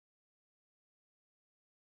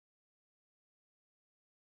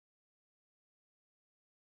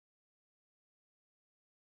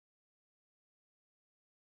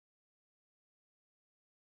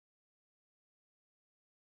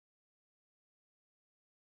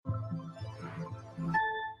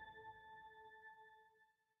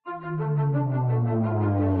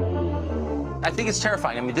I think it's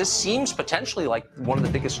terrifying. I mean, this seems potentially like one of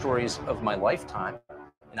the biggest stories of my lifetime.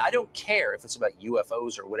 And I don't care if it's about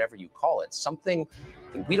UFOs or whatever you call it. Something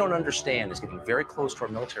that we don't understand is getting very close to our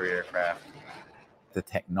military aircraft. The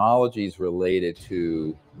technologies related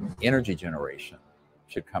to energy generation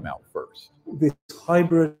should come out first. This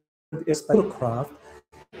hybrid spacecraft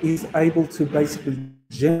is able to basically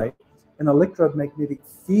generate an electromagnetic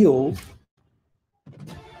field.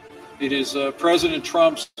 It is President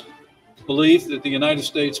Trump's belief that the United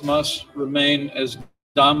States must remain as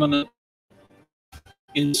dominant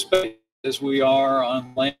in space as we are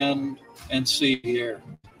on land and sea here.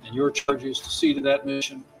 And your charge is to see to that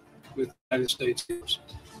mission with the United States troops.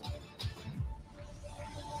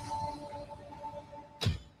 I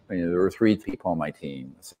mean, there were 3 people on my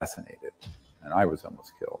team assassinated, and I was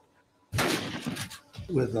almost killed.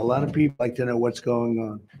 With a lot of people like to know what's going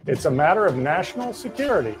on. It's a matter of national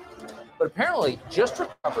security. But apparently, just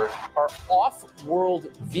recovered are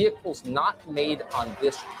off-world vehicles not made on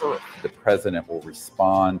this Earth. The president will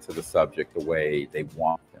respond to the subject the way they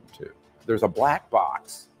want them to. There's a black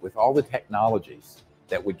box with all the technologies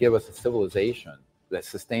that would give us a civilization that's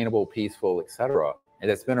sustainable, peaceful, etc.,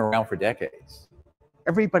 and that's been around for decades.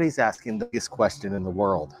 Everybody's asking the biggest question in the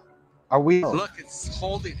world. Are we? Look, it's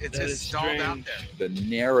holding, it's installed out there. The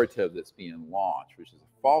narrative that's being launched, which is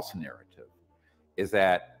a false narrative, is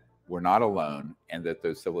that we're not alone and that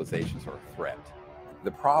those civilizations are a threat.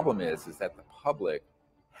 The problem is that the public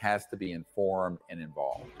has to be informed and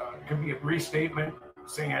involved. It could be a brief statement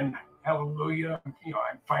saying, hallelujah,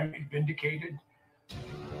 I'm finally vindicated.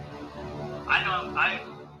 I'm not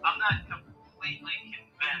completely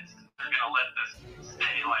convinced they're going to let this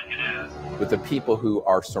stay like it is. But the people who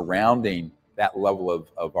are surrounding that level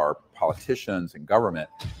of our politicians and government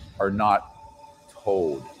are not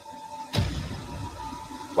told.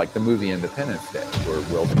 Like the movie Independence Day, where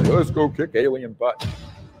Will says, let's go kick alien butt.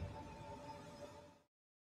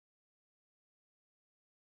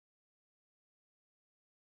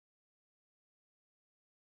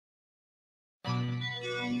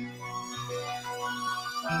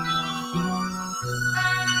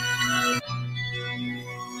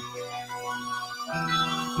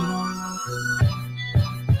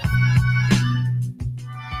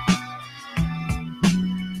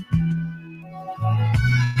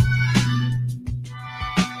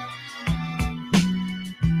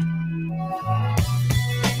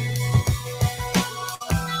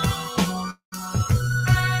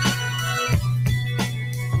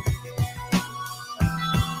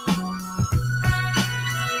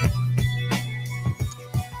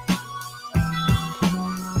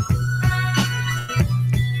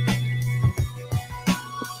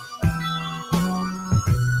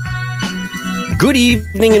 Good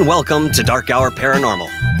evening and welcome to DarkHour Paranormal.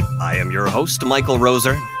 I am your host, Michael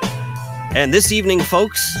Roser. And this evening,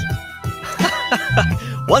 folks,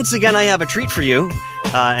 once again, I have a treat for you.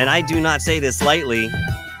 And I do not say this lightly.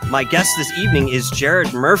 My guest this evening is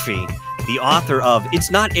Jared Murphy, the author of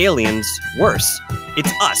It's Not Aliens, Worse,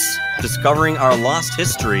 It's Us, Discovering Our Lost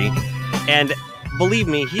History. And believe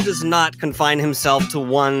me, he does not confine himself to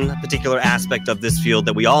one particular aspect of this field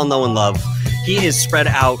that we all know and love. He is spread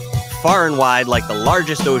out far and wide like the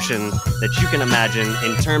largest ocean that you can imagine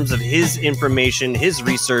in terms of his information, his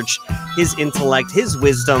research, his intellect, his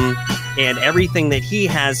wisdom, and everything that he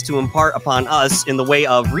has to impart upon us in the way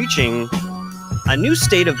of reaching a new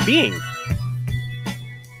state of being.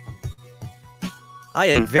 I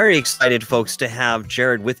am very excited, folks, to have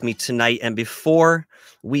Jared with me tonight. And before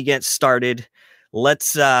we get started,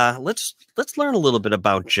 let's learn a little bit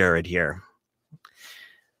about Jared here.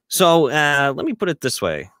 So let me put it this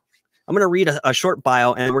way. I'm going to read a short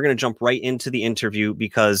bio and we're going to jump right into the interview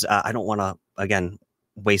because I don't want to, again,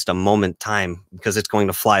 waste a moment time because it's going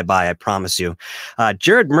to fly by, I promise you.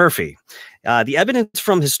 Jared Murphy, the evidence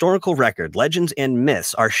from historical record, legends, and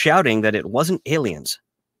myths are shouting that it wasn't aliens,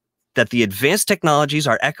 that the advanced technologies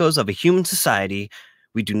are echoes of a human society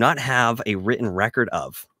we do not have a written record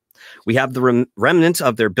of. We have the remnants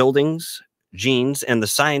of their buildings, genes, and the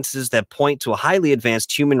sciences that point to a highly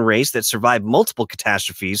advanced human race that survived multiple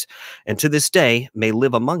catastrophes and to this day may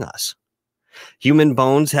live among us. Human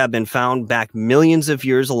bones have been found back millions of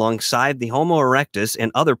years alongside the Homo erectus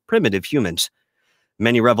and other primitive humans.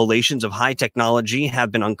 Many revelations of high technology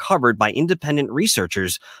have been uncovered by independent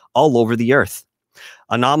researchers all over the earth.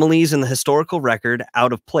 Anomalies in the historical record,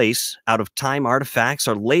 out of place, out of time artifacts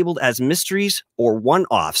are labeled as mysteries or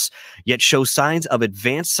one-offs, yet show signs of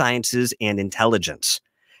advanced sciences and intelligence.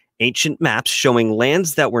 Ancient maps showing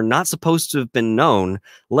lands that were not supposed to have been known,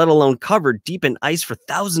 let alone covered deep in ice for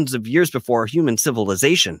thousands of years before human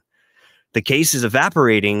civilization. The case is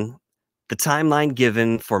evaporating the timeline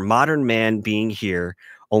given for modern man being here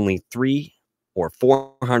only 300 or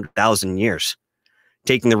 400,000 years.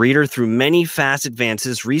 Taking the reader through many fast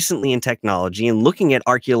advances recently in technology and looking at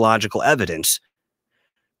archaeological evidence,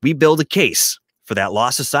 we build a case for that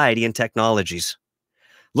lost society and technologies.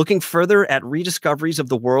 Looking further at rediscoveries of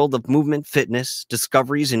the world of movement, fitness,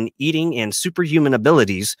 discoveries in eating and superhuman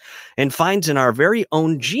abilities, and finds in our very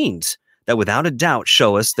own genes that without a doubt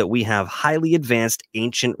show us that we have highly advanced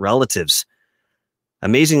ancient relatives.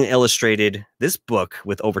 Amazingly illustrated, this book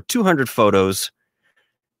with over 200 photos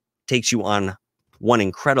takes you on one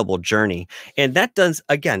incredible journey. And that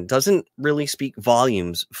doesn't really speak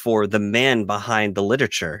volumes for the man behind the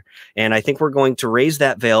literature. And I think we're going to raise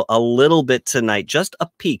that veil a little bit tonight, just a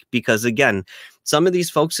peek, because again, some of these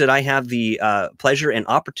folks that I have the pleasure and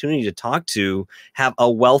opportunity to talk to have a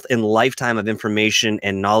wealth and lifetime of information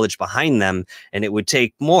and knowledge behind them. And it would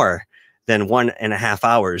take more than 1.5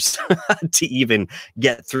 hours to even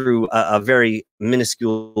get through a very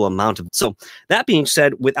minuscule amount of it. So that being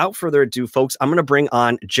said, without further ado, folks, I'm going to bring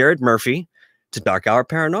on Jared Murphy to Dark Hour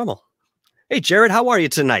Paranormal. Hey, Jared, how are you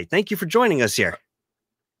tonight? Thank you for joining us here.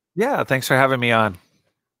 Yeah, thanks for having me on.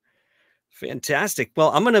 Fantastic.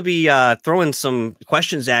 Well, I'm going to be throwing some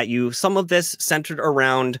questions at you. Some of this centered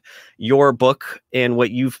around your book and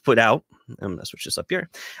what you've put out. I'm going to switch this up here.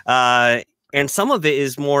 And some of it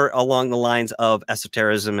is more along the lines of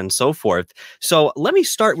esotericism and so forth. So let me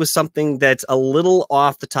start with something that's a little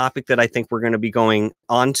off the topic that I think we're going to be going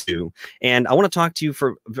on to. And I want to talk to you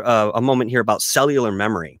for a moment here about cellular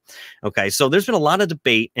memory. Okay, so there's been a lot of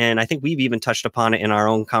debate, and I think we've even touched upon it in our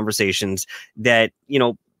own conversations, that, you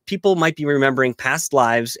know, people might be remembering past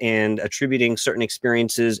lives and attributing certain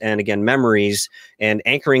experiences and, again, memories and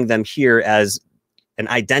anchoring them here as an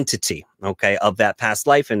identity, okay, of that past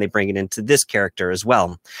life, and they bring it into this character as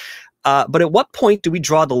well. But at what point do we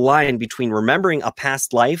draw the line between remembering a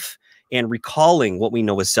past life and recalling what we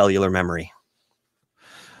know as cellular memory?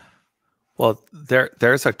 Well,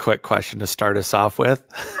 there's a quick question to start us off with.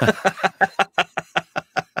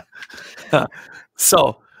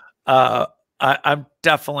 So I'm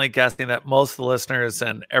definitely guessing that most of the listeners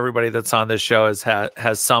and everybody that's on this show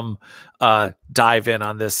has some dive in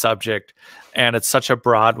on this subject, and it's such a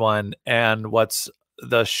broad one. And what's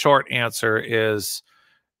the short answer is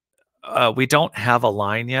we don't have a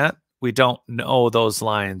line yet. We don't know those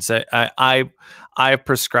lines. I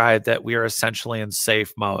prescribe that we are essentially in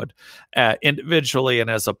safe mode, individually and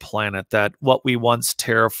as a planet, that what we once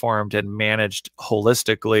terraformed and managed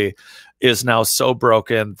holistically is now so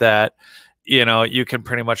broken that, you know, you can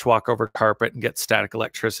pretty much walk over carpet and get static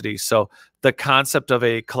electricity. So the concept of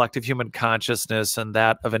a collective human consciousness and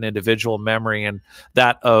that of an individual memory and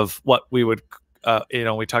that of what we would, you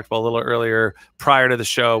know, we talked about a little earlier prior to the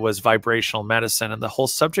show was vibrational medicine. And the whole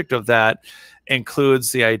subject of that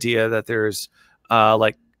includes the idea that there's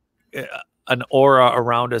like an aura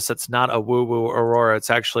around us. It's not a woo-woo aurora. It's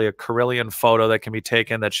actually a Carillion photo that can be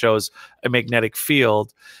taken that shows a magnetic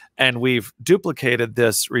field. And we've duplicated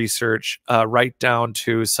this research right down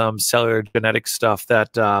to some cellular genetic stuff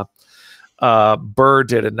that Burr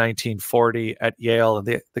did in 1940 at Yale.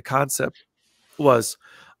 And the concept was,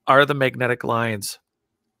 are the magnetic lines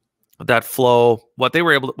that flow, what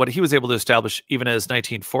he was able to establish even as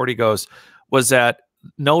 1940 goes, was that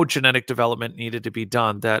no genetic development needed to be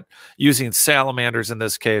done, that using salamanders in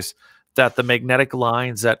this case, that the magnetic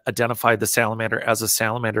lines that identified the salamander as a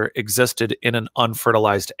salamander existed in an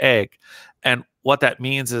unfertilized egg. And what that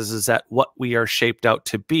means is that what we are shaped out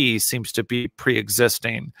to be seems to be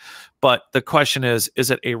pre-existing. But the question is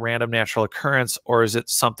it a random natural occurrence, or is it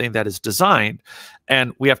something that is designed?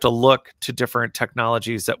 And we have to look to different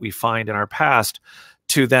technologies that we find in our past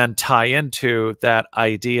to then tie into that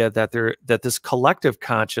idea that this collective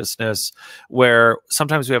consciousness, where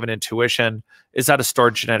sometimes we have an intuition, is that a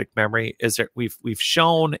stored genetic memory? Is it we've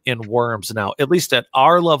shown in worms now, at least at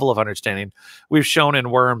our level of understanding, we've shown in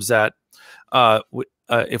worms that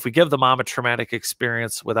if we give the mom a traumatic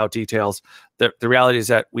experience without details, the reality is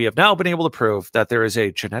that we have now been able to prove that there is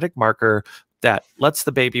a genetic marker that lets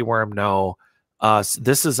the baby worm know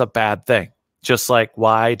this is a bad thing. Just like,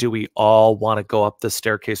 why do we all want to go up the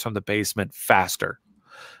staircase from the basement faster?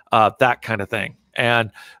 That kind of thing.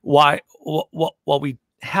 And what we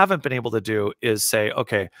haven't been able to do is say,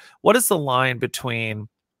 okay, what is the line between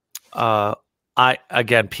I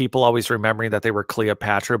again, people always remembering that they were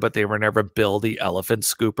Cleopatra, but they were never Bill the elephant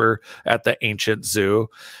scooper at the ancient zoo.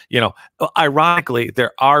 You know, ironically,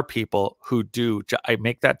 there are people who do, I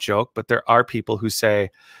make that joke, but there are people who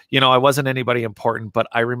say, you know, I wasn't anybody important, but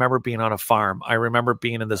I remember being on a farm. I remember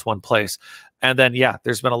being in this one place. And then, yeah,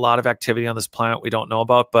 there's been a lot of activity on this planet we don't know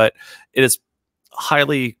about, but it is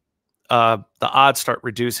highly, the odds start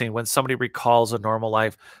reducing when somebody recalls a normal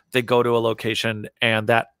life. They go to a location and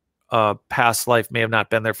that past life may have not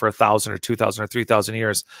been there for 1,000 or 2,000 or 3,000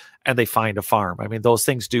 years, and they find a farm. I mean, those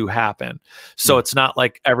things do happen. So it's not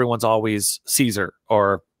like everyone's always Caesar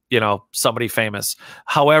or, you know, somebody famous.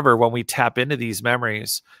 However, when we tap into these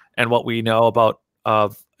memories and what we know about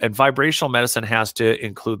and vibrational medicine has to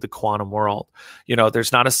include the quantum world. You know,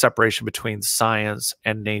 there's not a separation between science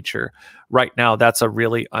and nature. Right now, that's a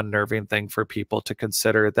really unnerving thing for people to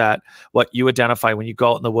consider, that what you identify when you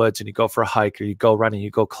go out in the woods and you go for a hike or you go running,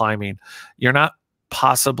 you go climbing, you're not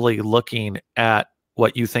possibly looking at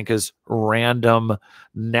what you think is random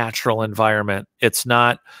natural environment. It's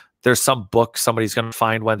not, there's some book somebody's going to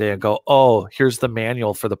find one day and go, oh, here's the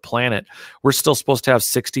manual for the planet. We're still supposed to have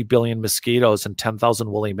 60 billion mosquitoes and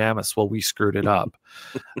 10,000 woolly mammoths. Well, we screwed it up.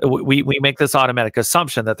 we make this automatic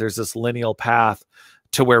assumption that there's this lineal path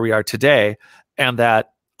to where we are today, and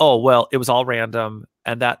that, oh, well, it was all random.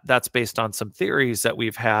 And that's based on some theories that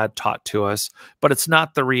we've had taught to us, but it's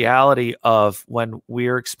not the reality of when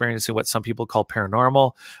we're experiencing what some people call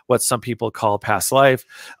paranormal, what some people call past life,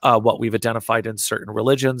 what we've identified in certain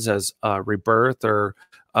religions as rebirth, or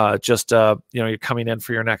just, you know, you're coming in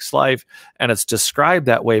for your next life, and it's described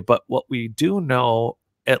that way. But what we do know,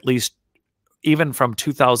 at least even from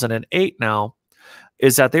 2008 now,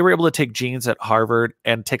 is that they were able to take genes at Harvard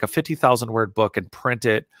and take a 50,000 word book and print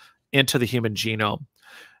it into the human genome.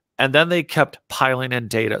 And then they kept piling in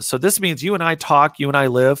data. So this means you and I talk, you and I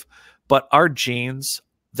live, but our genes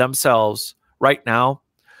themselves right now,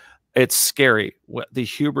 it's scary. The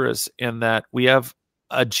hubris in that we have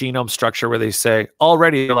a genome structure where they say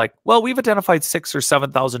already, they're like, well, we've identified 6,000 or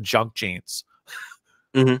 7,000 junk genes.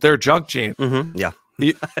 They're junk genes. Yeah.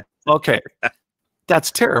 Okay.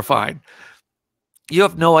 That's terrifying. You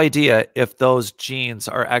have no idea if those genes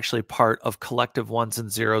are actually part of collective ones and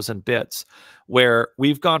zeros and bits, where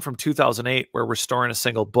we've gone from 2008, where we're storing a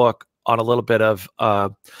single book on a little bit of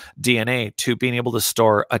DNA, to being able to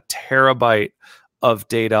store a terabyte of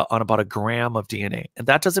data on about a gram of DNA. And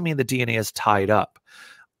that doesn't mean the DNA is tied up.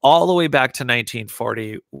 All the way back to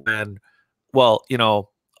 1940, when, well, you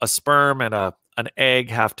know, a sperm and an egg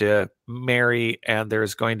have to marry, and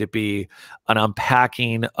there's going to be an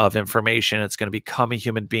unpacking of information. It's going to become a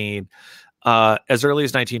human being. As early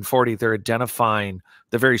as 1940, they're identifying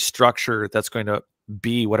the very structure that's going to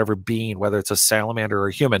be whatever being, whether it's a salamander or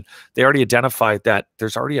a human. They already identified that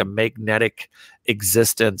there's already a magnetic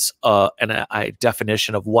existence and a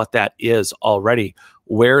definition of what that is already.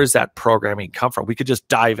 Where does that programming come from? We could just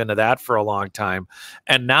dive into that for a long time.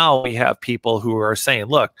 And now we have people who are saying,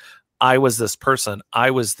 look, I was this person. I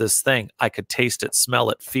was this thing. I could taste it, smell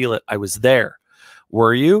it, feel it. I was there.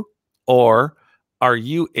 Were you? Or are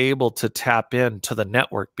you able to tap into the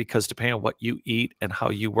network? Because depending on what you eat and how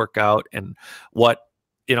you work out and what,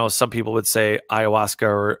 you know, some people would say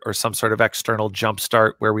ayahuasca or some sort of external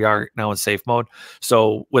jumpstart, where we are now in safe mode.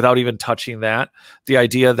 So without even touching that, the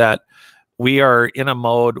idea that we are in a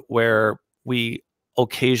mode where we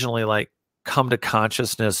occasionally like come to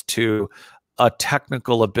consciousness to a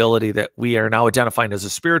technical ability that we are now identifying as a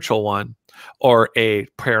spiritual one or a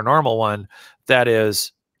paranormal one, that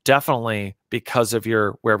is definitely because of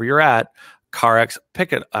your, wherever you're at, car accident,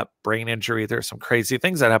 pick it up, brain injury. There's some crazy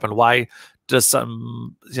things that happen. Why does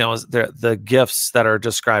some, you know, the gifts that are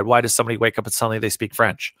described, why does somebody wake up and suddenly they speak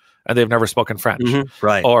French and they've never spoken French?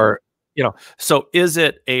 Right. Or, you know, so is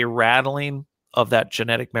it a rattling of that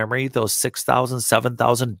genetic memory? Those 6,000,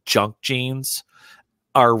 7,000 junk genes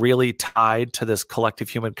are really tied to this collective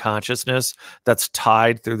human consciousness that's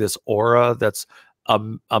tied through this aura that's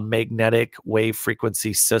a magnetic wave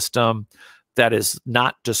frequency system that is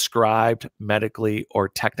not described medically or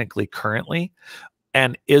technically currently.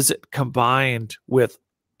 And is it combined with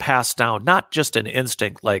passed down, not just an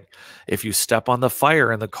instinct, like if you step on the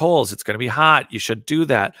fire and the coals, it's going to be hot, you should do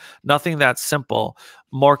that. Nothing that simple,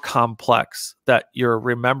 more complex, that you're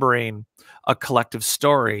remembering a collective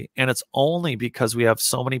story. And it's only because we have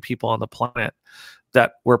so many people on the planet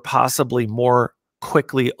that we're possibly more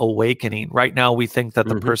quickly awakening. Right now, we think that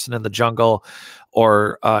the person in the jungle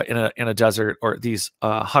or in a desert, or these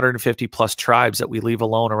 150 plus tribes that we leave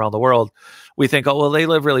alone around the world, we think, oh, well, they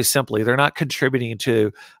live really simply. They're not contributing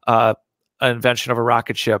to an invention of a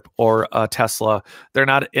rocket ship or a Tesla. They're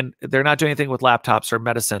not doing anything with laptops or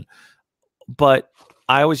medicine. But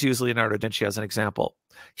I always use Leonardo da Vinci as an example.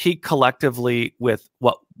 He collectively, with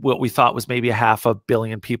what we thought was maybe 500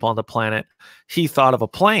 million people on the planet, he thought of a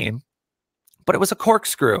plane, but it was a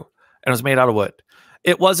corkscrew and it was made out of wood.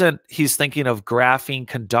 It wasn't, he's thinking of graphene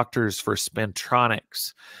conductors for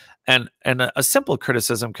spintronics. And a simple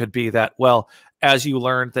criticism could be that, well, as you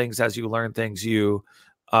learn things, you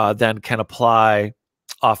then can apply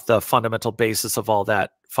off the fundamental basis of all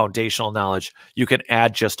that foundational knowledge. You can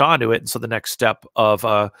add just onto it. And so the next step of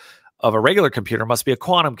a regular computer must be a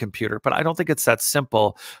quantum computer. But I don't think it's that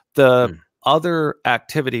simple. The other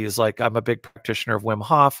activities, like I'm a big practitioner of Wim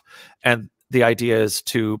Hof, and the idea is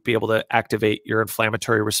to be able to activate your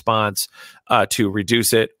inflammatory response, to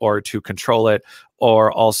reduce it or to control it,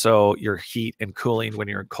 or also your heat and cooling when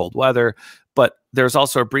you're in cold weather. But there's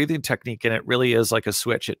also a breathing technique, and it really is like a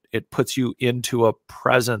switch. It puts you into a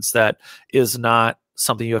presence that is not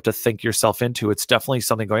something you have to think yourself into. It's definitely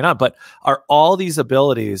something going on. But are all these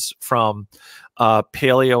abilities from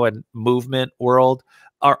paleo and movement world,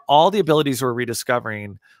 are all the abilities we're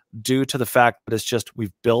rediscovering due to the fact that it's just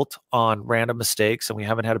we've built on random mistakes and we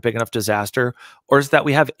haven't had a big enough disaster? Or is that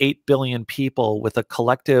we have 8 billion people with a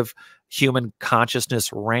collective human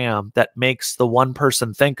consciousness RAM that makes the one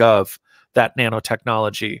person think of that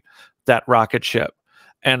nanotechnology, that rocket ship?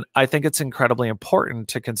 And I think it's incredibly important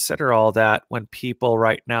to consider all that when people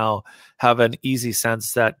right now have an easy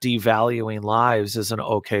sense that devaluing lives is an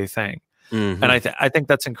okay thing. And I think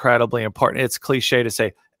that's incredibly important. It's cliche to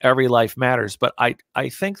say every life matters, but I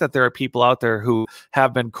think that there are people out there who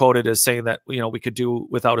have been quoted as saying that, you know, we could do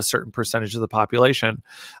without a certain percentage of the population,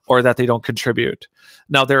 or that they don't contribute.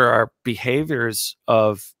 Now, there are behaviors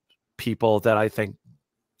of people that I think,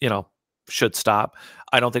 you know, should stop.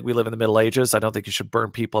 I don't think we live in the Middle Ages. I don't think you should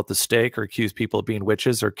burn people at the stake or accuse people of being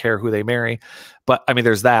witches or care who they marry. But I mean,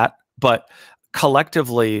 there's that. But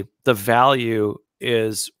collectively, the value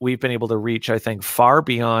is we've been able to reach, I think, far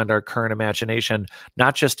beyond our current imagination,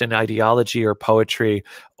 not just in ideology or poetry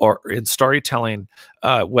or in storytelling,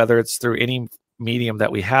 whether it's through any medium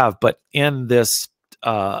that we have, but in this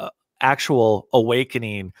actual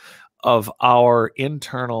awakening of our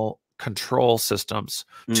internal control systems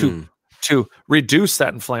to reduce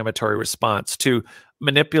that inflammatory response, to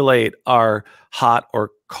manipulate our hot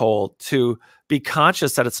or cold, to be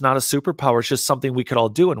conscious that it's not a superpower, it's just something we could all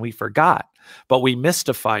do and we forgot, but we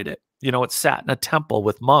mystified it. You know, it sat in a temple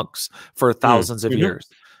with monks for thousands of years.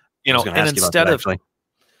 You know, and instead of,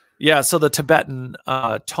 yeah, so the Tibetan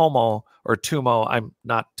tomo or tumo, I'm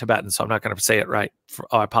not Tibetan, so I'm not going to say it right.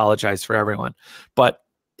 I apologize for everyone. But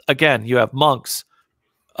again, you have monks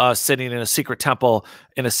sitting in a secret temple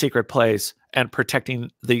in a secret place and protecting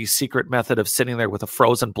the secret method of sitting there with a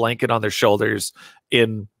frozen blanket on their shoulders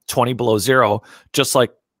in 20 below zero, just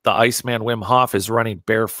like the Iceman Wim Hof is running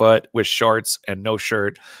barefoot with shorts and no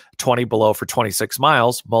shirt, 20 below for 26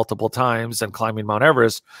 miles multiple times and climbing Mount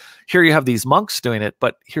Everest. Here you have these monks doing it,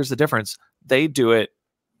 but here's the difference. They do it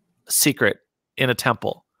secret in a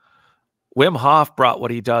temple. Wim Hof brought what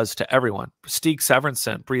he does to everyone. Stig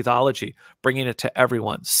Severinsen, breathology, bringing it to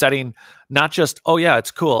everyone, setting not just, oh yeah,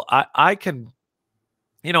 it's cool. I can,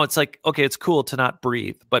 you know, it's like, okay, it's cool to not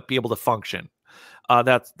breathe, but be able to function.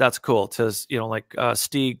 That's cool. To, you know, like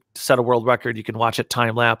Stig set a world record. You can watch it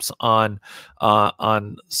time lapse on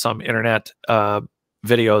some internet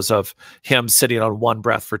videos of him sitting on one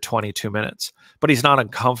breath for 22 minutes, but he's not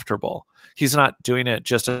uncomfortable. He's not doing it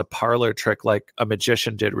just as a parlor trick like a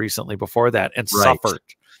magician did recently before that and suffered.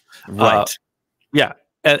 Right. Yeah.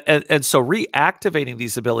 And so reactivating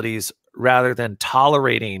these abilities rather than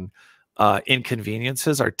tolerating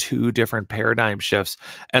inconveniences are two different paradigm shifts.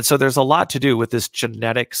 And so there's a lot to do with this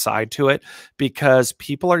genetic side to it because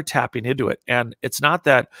people are tapping into it. And it's not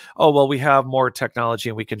that, oh, well, we have more technology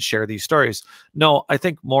and we can share these stories. No, I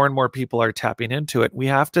think more and more people are tapping into it. We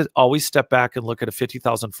have to always step back and look at a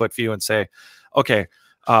 50,000 foot view and say, okay,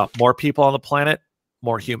 more people on the planet,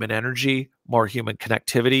 more human energy, more human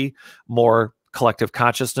connectivity, more collective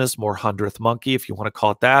consciousness, more 100th monkey, if you want to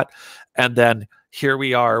call it that. And then here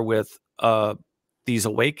we are with these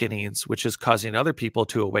awakenings, which is causing other people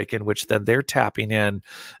to awaken, which then they're tapping in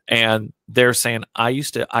and they're saying,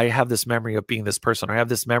 I have this memory of being this person, or I have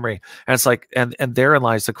this memory. And it's like, and therein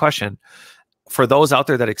lies the question for those out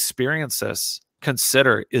there that experience this,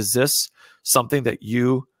 consider, is this something that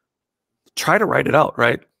you try to write it out,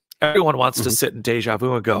 right? Everyone wants to sit in deja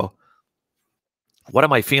vu and go, what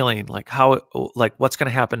am I feeling? Like how, like what's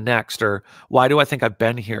going to happen next? Or why do I think I've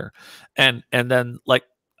been here? And then like,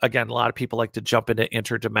 again, a lot of people like to jump into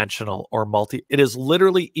interdimensional or multi. It is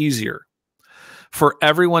literally easier for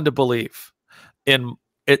everyone to believe in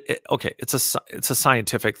it. Okay, it's a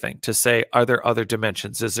scientific thing to say, are there other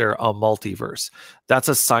dimensions? Is there a multiverse? That's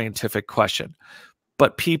a scientific question.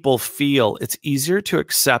 But people feel it's easier to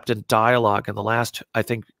accept in dialogue in the last, I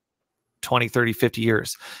think, 20, 30, 50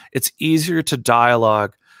 years. It's easier to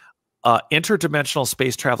dialogue interdimensional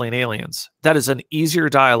space traveling aliens. That is an easier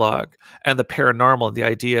dialogue, and the paranormal, the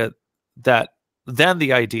idea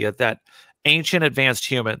that ancient advanced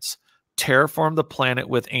humans terraformed the planet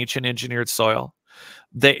with ancient engineered soil.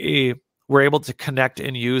 They were able to connect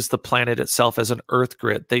and use the planet itself as an earth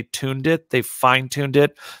grid. They tuned it, they fine-tuned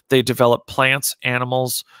it, they developed plants,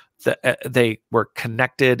 animals, they were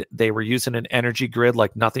connected, they were using an energy grid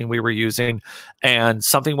like nothing we were using, and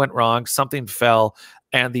something went wrong, something fell,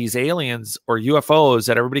 and these aliens or UFOs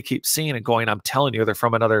that everybody keeps seeing and going, I'm telling you, they're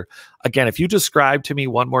from another. Again, if you describe to me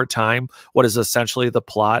one more time what is essentially the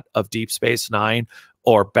plot of Deep Space Nine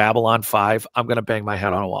or Babylon 5, I'm going to bang my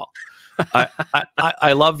head on a wall.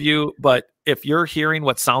 I love you, but if you're hearing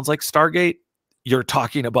what sounds like Stargate, you're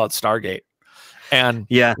talking about Stargate. And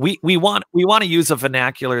yeah, we want to use a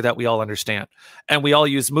vernacular that we all understand, and we all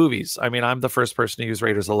use movies. I mean, I'm the first person to use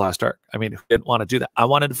Raiders of the Lost Ark. I mean, who didn't want to do that? I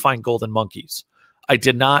wanted to find golden monkeys. I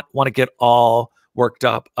did not want to get all worked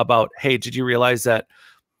up about, hey, did you realize that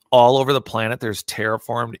all over the planet there's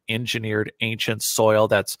terraformed, engineered, ancient soil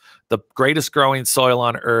that's the greatest growing soil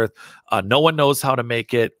on Earth? No one knows how to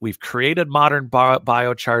make it. We've created modern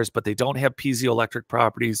biochars, but they don't have piezoelectric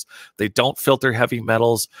properties. They don't filter heavy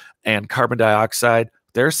metals and carbon dioxide.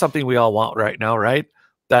 There's something we all want right now, right?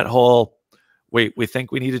 That whole, we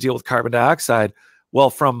think we need to deal with carbon dioxide. Well,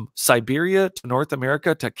 from Siberia to North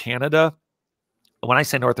America to Canada, when I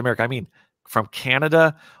say North America, I mean from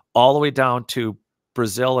Canada all the way down to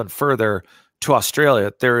Brazil and further to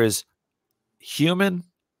Australia, there is human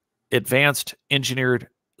advanced engineered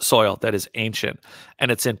soil that is ancient, and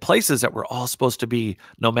it's in places that were all supposed to be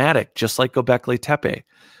nomadic, just like Göbekli Tepe.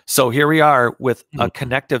 So here we are with a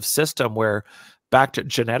connective system where back to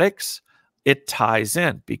genetics, it ties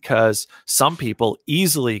in, because some people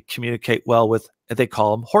easily communicate well with, they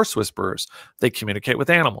call them horse whisperers. They communicate with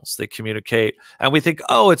animals. They communicate, and we think,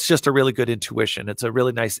 oh, it's just a really good intuition. It's a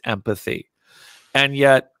really nice empathy. And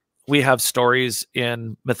yet we have stories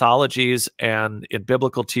in mythologies and in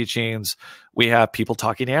biblical teachings. We have people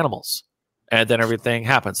talking to animals, and then everything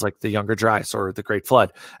happens, like the Younger Dryas or the Great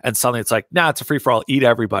Flood. And suddenly it's like, nah, it's a free for all, eat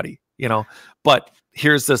everybody, you know? But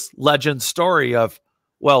here's this legend story of,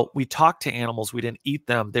 well, we talked to animals. We didn't eat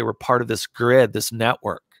them. They were part of this grid, this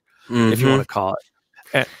network, if you want to call it.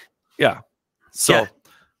 And, yeah. So. Yeah.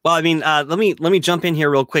 Well, I mean, let me jump in here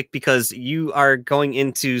real quick, because you are going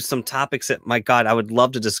into some topics that, my God, I would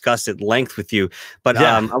love to discuss at length with you. But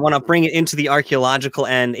I want to bring it into the archaeological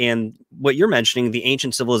end and what you're mentioning, the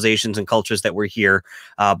ancient civilizations and cultures that were here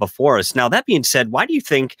before us. Now, that being said, why do you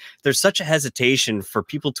think there's such a hesitation for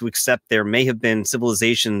people to accept there may have been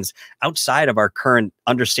civilizations outside of our current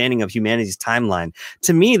understanding of humanity's timeline?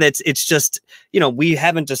 To me, it's just, we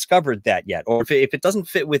haven't discovered that yet. Or if it doesn't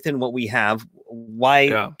fit within what we have,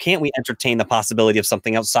 why can't we entertain the possibility of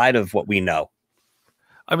something outside of what we know?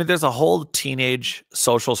 I mean, there's a whole teenage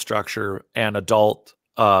social structure and adult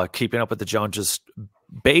keeping up with the Joneses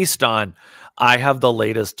based on, I have the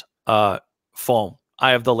latest phone,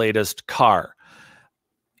 I have the latest car.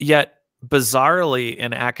 Yet, bizarrely,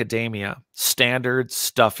 in academia, standard,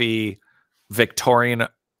 stuffy, Victorian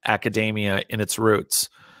academia in its roots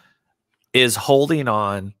is holding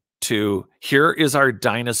on to, here is our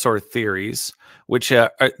dinosaur theories, which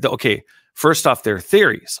are, okay, first off, they're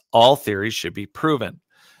theories. All theories should be proven.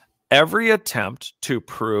 Every attempt to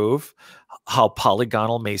prove how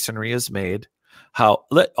polygonal masonry is made,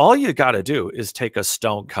 all you got to do is take a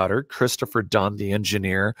stone cutter, Christopher Dunn, the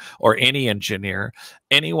engineer, or any engineer,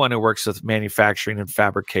 anyone who works with manufacturing and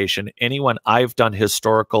fabrication, anyone. I've done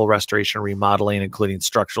historical restoration remodeling, including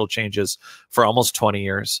structural changes, for almost 20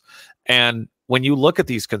 years. And when you look at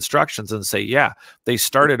these constructions and say, yeah, they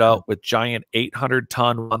started out with giant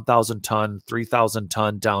 800-ton, 1,000-ton,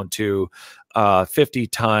 3,000-ton down to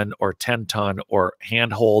 50-ton or 10-ton or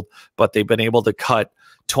handhold, but they've been able to cut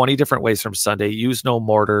 20 different ways from Sunday, use no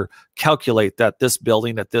mortar, calculate that this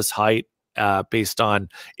building at this height, based on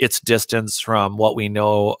its distance from what we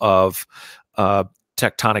know of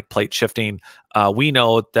tectonic plate shifting, we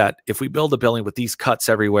know that if we build a building with these cuts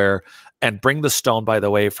everywhere and bring the stone, by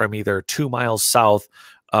the way, from either 2 miles south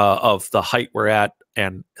of the height we're at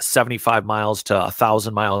and 75 miles to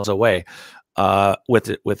 1,000 miles away,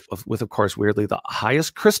 with of course, weirdly, the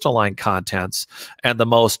highest crystalline contents and the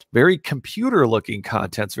most very computer looking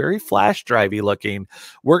contents, very flash drivey looking,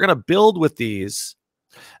 we're going to build with these.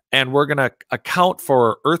 and we're going to account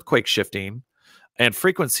for earthquake shifting and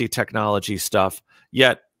frequency technology stuff,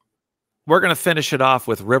 yet we're going to finish it off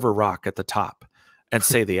with river rock at the top and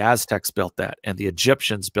say the Aztecs built that and the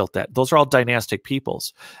Egyptians built that. Those are all dynastic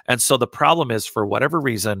peoples. And so the problem is, for whatever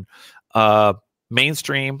reason,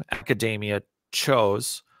 mainstream academia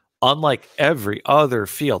chose, unlike every other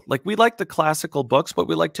field, like we like the classical books, but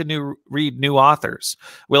we like to read new authors.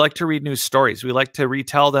 We like to read new stories. We like to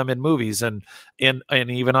retell them in movies and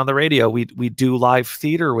even on the radio. We do live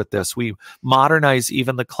theater with this. We modernize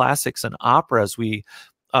even the classics and operas. We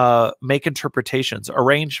make interpretations,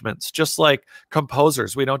 arrangements, just like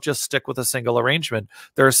composers. We don't just stick with a single arrangement.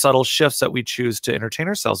 There are subtle shifts that we choose to entertain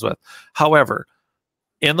ourselves with. However,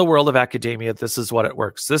 in the world of academia, this is what it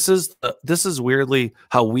works. This is weirdly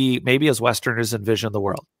how we, maybe as Westerners, envision the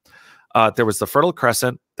world. There was the Fertile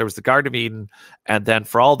Crescent, there was the Garden of Eden, and then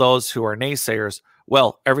for all those who are naysayers,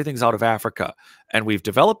 well, everything's out of Africa. And we've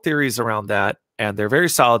developed theories around that, and they're very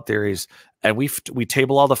solid theories. And we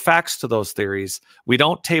table all the facts to those theories. We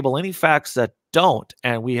don't table any facts that don't.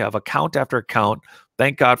 And we have account after account.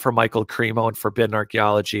 Thank God for Michael Cremo and Forbidden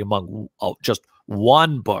Archaeology, among just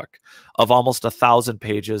one book of almost 1,000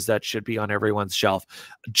 pages that should be on everyone's shelf,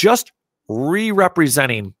 just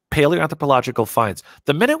re-representing paleoanthropological finds.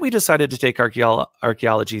 The minute we decided to take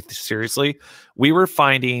archaeology seriously, we were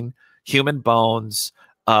finding human bones,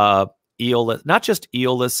 eolith, not just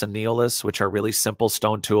eoliths and neoliths, which are really simple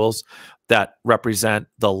stone tools that represent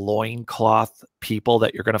the loincloth people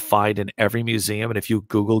that you're going to find in every museum. And if you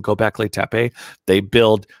Google Göbekli Tepe, they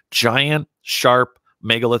build giant, sharp,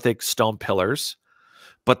 megalithic stone pillars,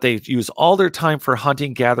 but they use all their time for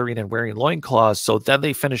hunting, gathering, and wearing loincloths. So then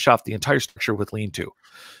they finish off the entire structure with lean-to.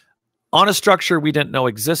 On a structure we didn't know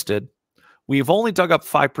existed, we've only dug up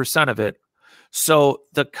 5% of it. So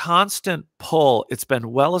the constant pull, it's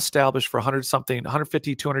been well established for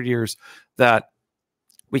 150, 200 years that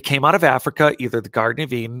we came out of Africa, either the Garden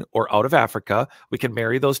of Eden or out of Africa. We can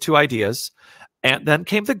marry those two ideas. And then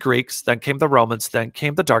came the Greeks, then came the Romans, then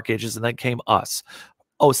came the Dark Ages, and then came us.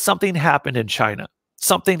 Oh, something happened in China.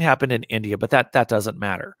 Something happened in India, but that doesn't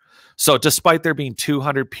matter. So despite there being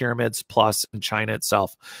 200 pyramids plus in China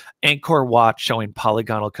itself, Angkor Wat showing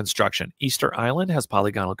polygonal construction. Easter Island has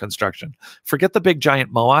polygonal construction. Forget the big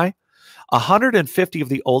giant moai. 150 of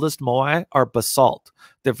the oldest moai are basalt.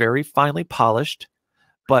 They're very finely polished,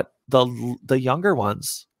 but the younger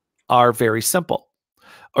ones are very simple,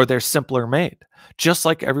 or they're simpler made. Just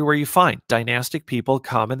like everywhere you find, dynastic people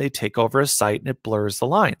come and they take over a site and it blurs the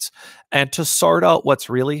lines. And to sort out what's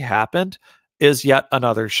really happened is yet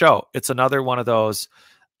another show. It's another one of those,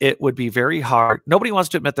 it would be very hard. Nobody wants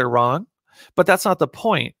to admit they're wrong, but that's not the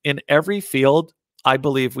point. In every field, I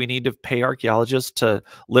believe we need to pay archaeologists to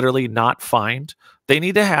literally not find. They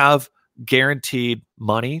need to have guaranteed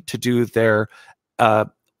money to do their,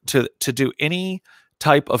 to do any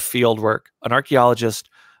type of field work. An archaeologist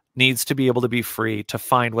needs to be able to be free to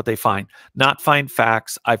find what they find, not find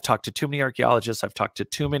facts. I've talked to too many archaeologists. I've talked to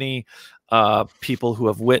too many people who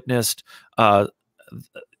have witnessed,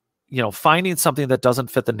 finding something that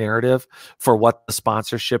doesn't fit the narrative for what the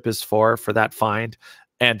sponsorship is for that find,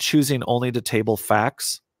 and choosing only to table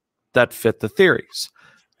facts that fit the theories.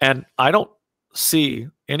 And I don't see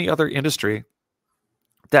any other industry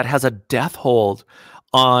that has a death hold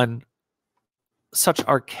on such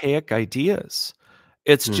archaic ideas.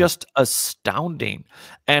 It's just astounding.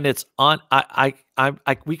 And it's on,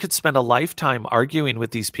 we could spend a lifetime arguing with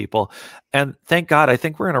these people. And thank God, I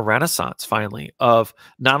think we're in a renaissance finally of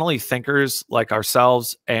not only thinkers like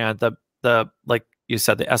ourselves and the like you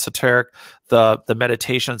said, the esoteric, the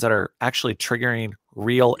meditations that are actually triggering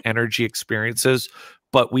real energy experiences,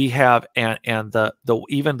 but we have, and the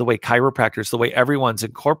even the way chiropractors, the way everyone's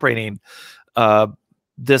incorporating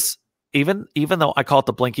this. Even though I call it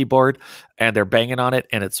the blinky board, and they're banging on it,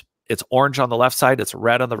 and it's orange on the left side, it's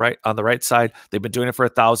red on the right side. They've been doing it for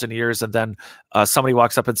 1,000 years, and then somebody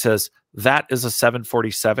walks up and says, "That is a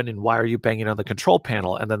 747, and why are you banging on the control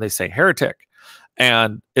panel?" And then they say, "Heretic."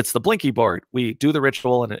 And it's the blinky board. We do the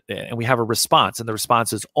ritual and we have a response, and the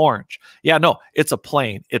response is orange. Yeah, no, it's a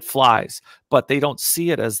plane. It flies, but they don't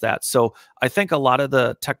see it as that. So I think a lot of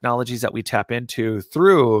the technologies that we tap into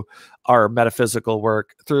through our metaphysical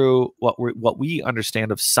work, through what we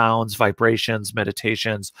understand of sounds, vibrations,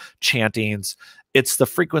 meditations, chantings, it's the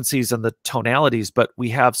frequencies and the tonalities, but we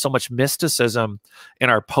have so much mysticism in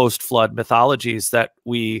our post-flood mythologies that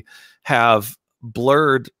we have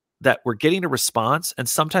blurred, that we're getting a response, and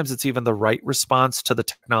sometimes it's even the right response to the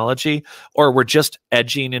technology, or we're just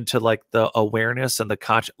edging into like the awareness and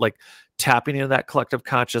the like tapping into that collective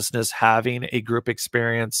consciousness, having a group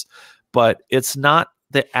experience, but it's not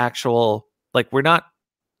the actual, like, we're not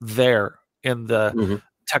there in the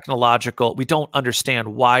technological. We don't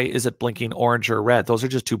understand why is it blinking orange or red. Those are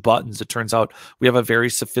just two buttons. It turns out we have a very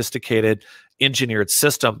sophisticated engineered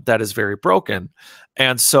system that is very broken.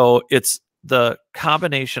 And so it's the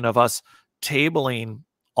combination of us tabling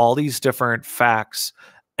all these different facts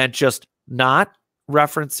and just not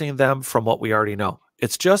referencing them from what we already know.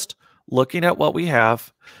 It's just looking at what we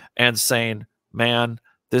have and saying, man,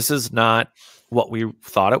 this is not what we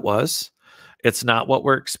thought it was. It's not what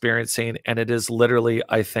we're experiencing. And it is literally,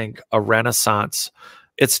 I think, a renaissance.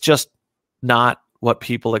 It's just not what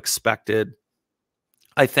people expected,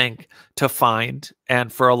 I think, to find.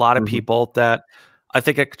 And for a lot of people, that I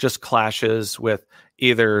think it just clashes with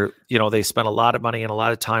either, you know, they spend a lot of money and a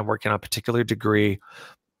lot of time working on a particular degree.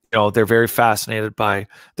 You know, they're very fascinated by,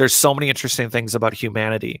 there's so many interesting things about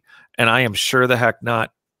humanity. And I am sure the heck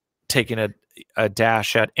not taking a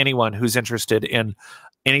dash at anyone who's interested in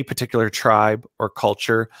any particular tribe or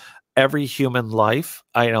culture. Every human life,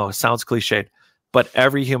 I know it sounds cliched, but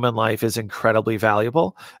every human life is incredibly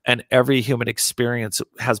valuable, and every human experience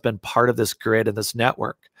has been part of this grid and this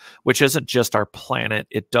network, which isn't just our planet.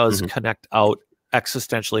 It does connect out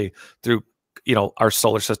existentially through, you know, our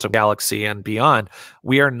solar system, galaxy, and beyond.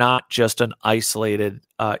 We are not just an isolated,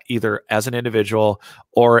 either as an individual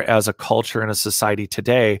or as a culture and a society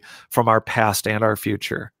today, from our past and our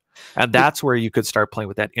future. And that's where you could start playing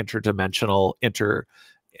with that interdimensional,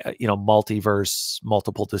 you know, multiverse,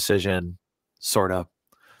 multiple decision sort of,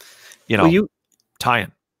 you know,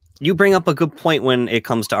 tie-in. You bring up a good point when it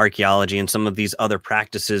comes to archaeology and some of these other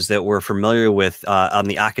practices that we're familiar with on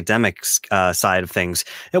the academic side of things.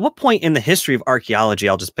 At what point in the history of archaeology,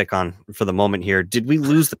 I'll just pick on for the moment here, did we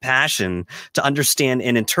lose the passion to understand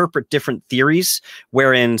and interpret different theories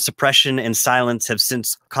wherein suppression and silence have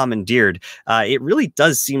since commandeered? It really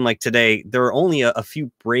does seem like today there are only a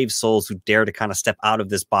few brave souls who dare to kind of step out of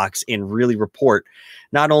this box and really report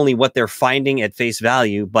not only what they're finding at face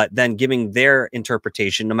value, but then giving their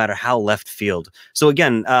interpretation, no matter how left field. So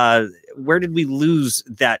again, where did we lose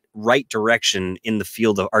that right direction in the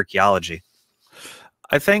field of archaeology?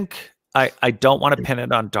 I think I don't want to pin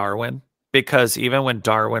it on Darwin, because even when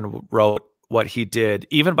Darwin wrote what he did,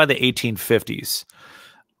 even by the 1850s,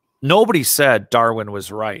 nobody said Darwin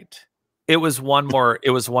was right. It was one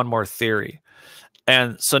more theory.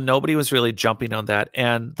 And so nobody was really jumping on that.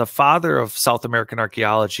 And the father of South American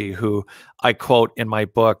archaeology, who I quote in my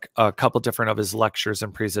book, a couple different of his lectures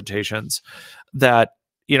and presentations, that,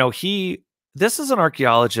 you know, this is an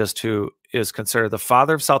archaeologist who is considered the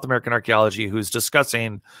father of South American archaeology, who's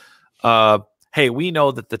discussing, hey, we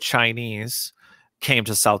know that the Chinese came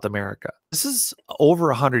to South America. This is over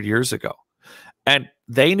 100 years ago. And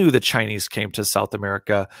they knew the Chinese came to South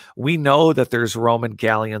America. We know that there's Roman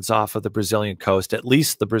galleons off of the Brazilian coast, at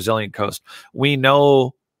least the Brazilian coast. We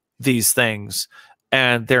know these things,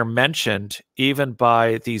 and they're mentioned even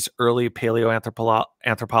by these early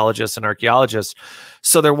paleoanthropologists and archaeologists.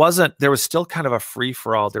 So there was still kind of a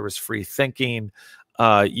free-for-all. There was free thinking.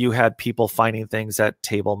 You had people finding things at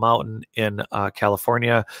Table Mountain in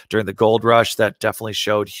California during the gold rush that definitely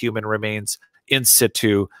showed human remains in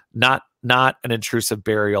situ, not an intrusive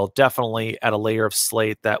burial, definitely at a layer of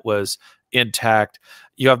slate that was intact.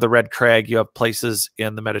 You have the Red Crag, you have places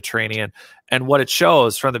in the Mediterranean. And what it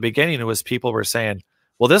shows from the beginning was people were saying,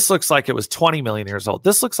 well, this looks like it was 20 million years old.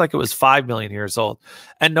 This looks like it was 5 million years old.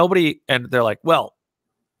 And they're like, well,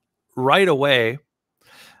 right away,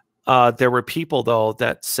 there were people, though,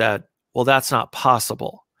 that said, well, that's not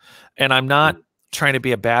possible. And I'm not trying to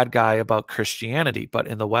be a bad guy about Christianity, but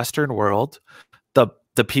in the Western world,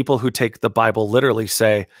 the people who take the Bible literally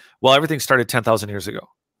say, well, everything started 10,000 years ago.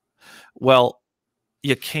 Well,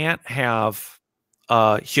 you can't have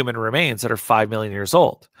human remains that are 5 million years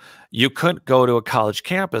old. You couldn't go to a college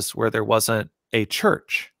campus where there wasn't a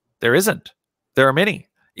church. There isn't. There are many.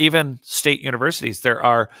 Even state universities, there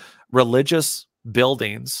are religious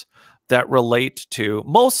buildings that relate to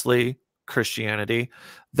mostly Christianity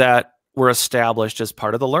that were established as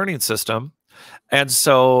part of the learning system. And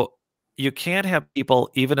so you can't have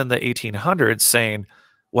people even in the 1800s saying,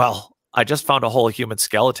 well, I just found a whole human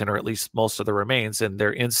skeleton, or at least most of the remains, and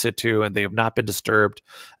they're in situ and they have not been disturbed.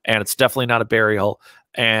 And it's definitely not a burial.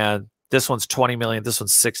 And this one's 20 million, this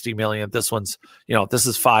one's 60 million, this one's, you know, this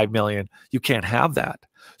is 5 million. You can't have that.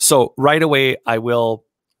 So right away, I will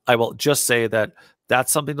just say that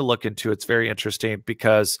that's something to look into. It's very interesting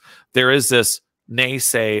because there is this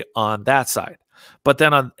naysay on that side. But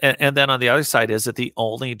then on the other side, is it the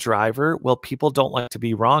only driver? Well, people don't like to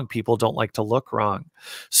be wrong. People don't like to look wrong.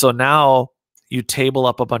 So now you table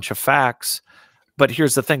up a bunch of facts But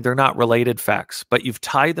here's the thing, they're not related facts, but you've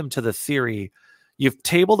tied them to the theory. You've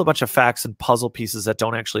tabled a bunch of facts and puzzle pieces that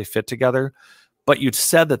don't actually fit together, but you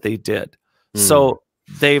said that they did. So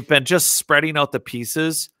they've been just spreading out the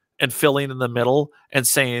pieces and filling in the middle and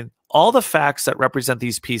saying all the facts that represent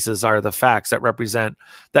these pieces are the facts that represent,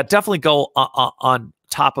 that definitely go on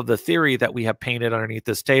top of the theory that we have painted underneath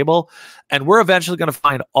this table. And we're eventually going to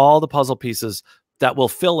find all the puzzle pieces that will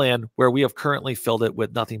fill in where we have currently filled it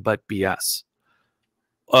with nothing but BS.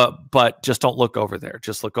 But just don't look over there.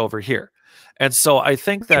 Just look over here. And so I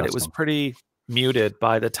think that it was pretty muted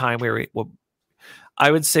by the time we were, I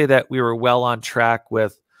would say that we were well on track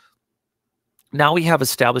with, now we have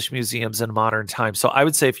established museums in modern times. So I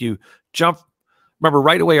would say if you jump, remember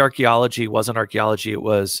right away, archaeology wasn't archaeology. It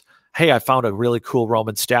was, hey, I found a really cool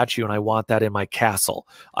Roman statue and I want that in my castle.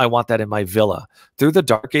 I want that in my villa. Through the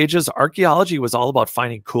Dark Ages, archaeology was all about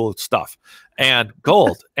finding cool stuff and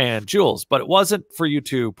gold and jewels, but it wasn't for you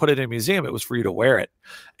to put it in a museum. It was for you to wear it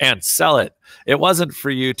and sell it. It wasn't for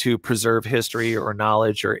you to preserve history or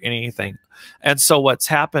knowledge or anything. And so what's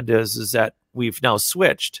happened is that we've now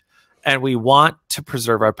switched and we want to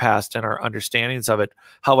preserve our past and our understandings of it.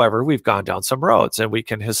 However, we've gone down some roads and we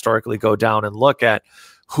can historically go down and look at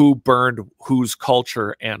who burned whose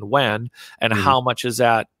culture and when, and how much is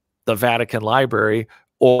at the Vatican Library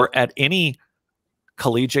or at any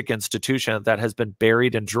collegiate institution that has been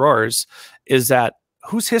buried in drawers. Is that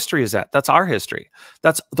whose history is that? That's our history.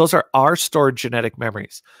 Those are our stored genetic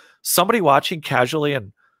memories. Somebody watching casually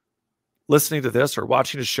and listening to this or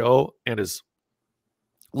watching a show and is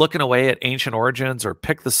looking away at ancient origins or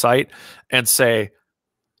pick the site and say,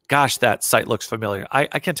 gosh, that site looks familiar. I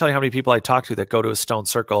can't tell you how many people I talk to that go to a stone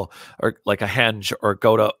circle or like a henge or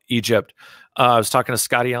go to Egypt. I was talking to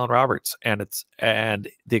Scotty Allen Roberts and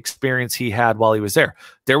the experience he had while he was there.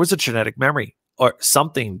 There was a genetic memory or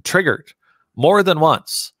something triggered more than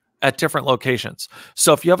once at different locations.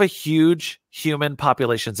 So if you have a huge human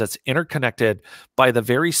populations that's interconnected by the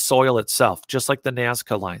very soil itself, just like the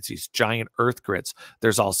Nazca lines, these giant earth grids.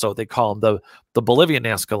 There's also, they call them the Bolivian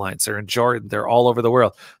Nazca lines. They're in Jordan. They're all over the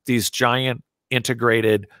world. These giant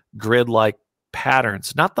integrated grid-like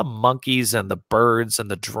patterns, not the monkeys and the birds and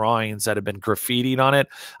the drawings that have been graffitied on it.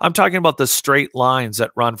 I'm talking about the straight lines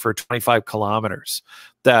that run for 25 kilometers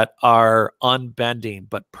that are unbending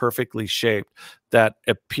but perfectly shaped, that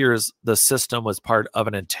appears the system was part of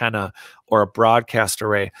an antenna or a broadcast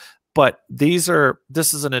array. But this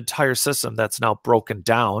is an entire system that's now broken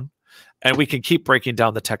down, and we can keep breaking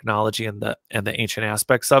down the technology and the ancient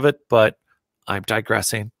aspects of it, but I'm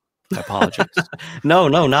digressing. I apologize. No,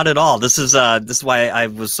 not at all. This is why I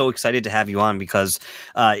was so excited to have you on, because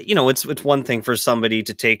it's one thing for somebody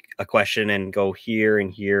to take a question and go here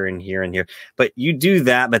and here and here and here, but you do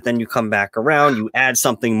that, but then you come back around, you add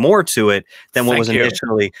something more to it than what was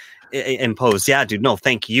initially imposed. Yeah, dude. No,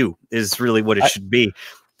 thank you is really what it should be.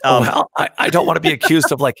 Well, I don't want to be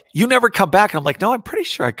accused of like, you never come back. And I'm like, no, I'm pretty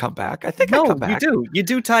sure I come back. I think I come back. You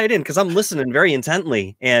do tie it in, because I'm listening very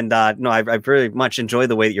intently. And I very much enjoy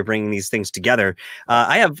the way that you're bringing these things together.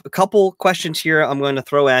 I have a couple questions here I'm going to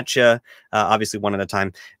throw at you, obviously one at a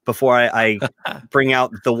time, before I bring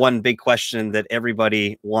out the one big question that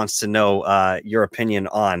everybody wants to know your opinion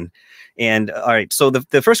on. And all right, so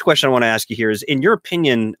the first question I want to ask you here is, in your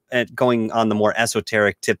opinion, going on the more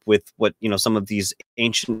esoteric tip with what some of these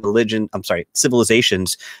ancient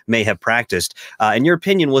civilizations may have practiced, in your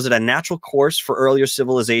opinion, was it a natural course for earlier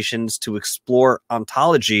civilizations to explore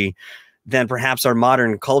ontology than perhaps our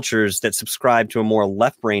modern cultures that subscribe to a more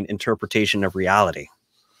left-brain interpretation of reality?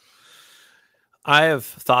 I have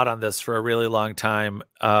thought on this for a really long time.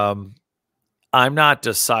 I'm not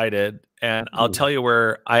decided. And I'll tell you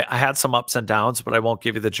where I had some ups and downs, but I won't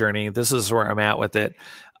give you the journey. This is where I'm at with it.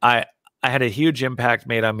 I had a huge impact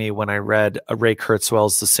made on me when I read Ray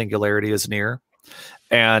Kurzweil's The Singularity is Near.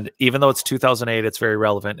 And even though it's 2008, it's very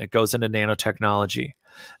relevant. It goes into nanotechnology.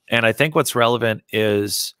 And I think what's relevant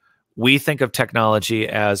is we think of technology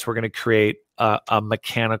as we're going to create a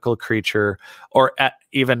mechanical creature, or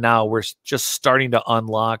even now we're just starting to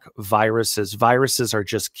unlock viruses. Viruses are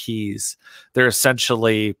just keys. They're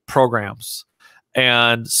essentially programs.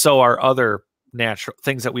 And so are other natural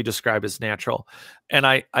things that we describe as natural. And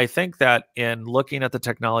I think that in looking at the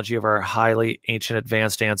technology of our highly ancient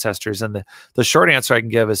advanced ancestors, and the short answer I can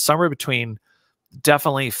give is somewhere between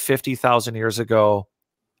definitely 50,000 years ago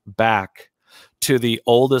back to the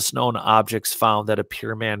oldest known objects found that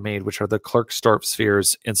appear man-made, which are the Klerksdorp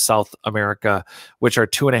spheres in South America, which are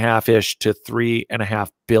 2.5-ish to 3.5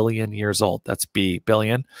 billion years old. That's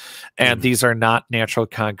billion. And these are not natural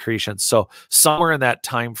concretions. So somewhere in that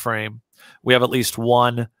time frame, we have at least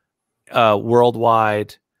one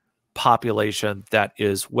worldwide population that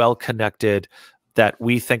is well connected, that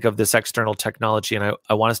we think of this external technology. And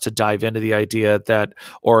I want us to dive into the idea that,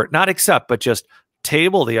 or not accept, but just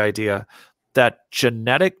table the idea that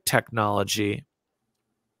genetic technology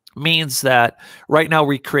means that right now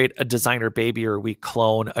we create a designer baby or we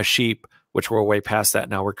clone a sheep, which we're way past that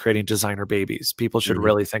now. We're creating designer babies. People should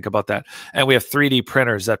really think about that. And we have 3D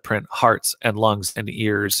printers that print hearts and lungs and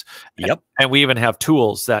ears. Yep. And we even have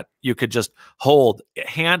tools that you could just hold,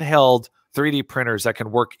 handheld 3D printers that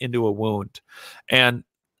can work into a wound. And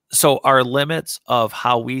so our limits of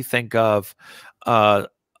how we think of a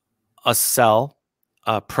cell,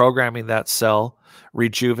 programming that cell,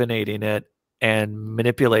 rejuvenating it, and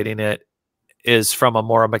manipulating it is from a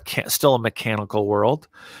more still a mechanical world,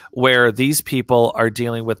 where these people are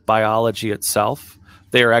dealing with biology itself.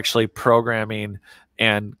 They are actually programming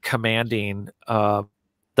and commanding the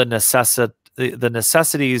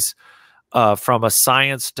necessities from a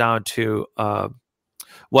science down to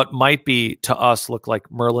what might be to us look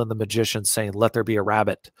like Merlin the magician saying, "Let there be a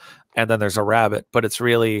rabbit," and then there's a rabbit, but it's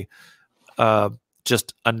really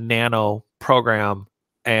just a nano program,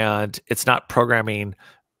 and it's not programming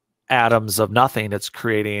atoms of nothing. It's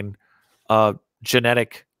creating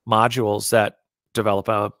genetic modules that develop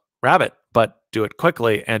a rabbit, but do it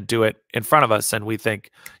quickly and do it in front of us. And we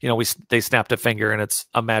think, they snapped a finger and it's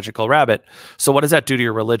a magical rabbit. So what does that do to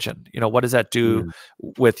your religion? What does that do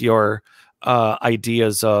with your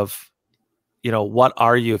ideas of, what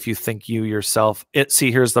are you if you think you yourself?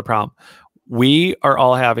 See, here's the problem. We are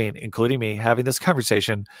all having, including me, having this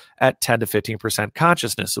conversation at 10 to 15%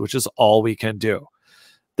 consciousness, which is all we can do.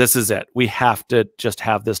 This is it. We have to just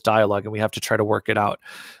have this dialogue and we have to try to work it out.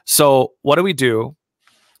 So what do we do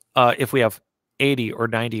if we have 80 or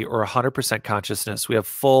 90 or 100% consciousness? We have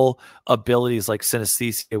full abilities like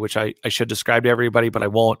synesthesia, which I should describe to everybody, but I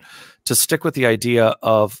won't, to stick with the idea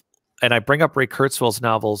of, and I bring up Ray Kurzweil's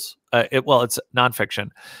novels. It's nonfiction.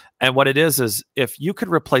 And what it is if you could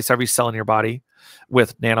replace every cell in your body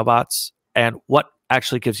with nanobots, and what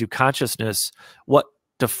actually gives you consciousness, what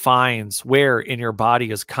defines where in your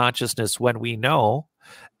body is consciousness, when we know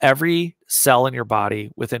every cell in your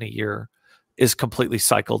body within a year is completely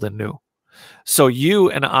cycled and new. So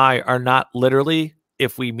you and I are not literally,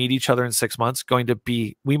 if we meet each other in 6 months,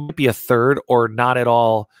 we might be a third or not at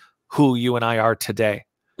all who you and I are today.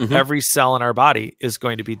 Every cell in our body is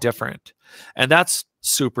going to be different. And that's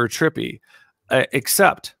super trippy.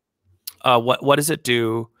 Except what does it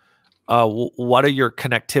do? What are your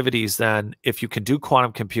connectivities then if you can do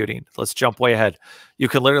quantum computing? Let's jump way ahead. You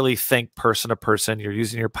can literally think person to person. You're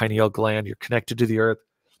using your pineal gland. You're connected to the earth.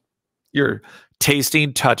 You're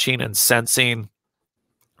tasting, touching, and sensing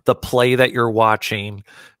the play that you're watching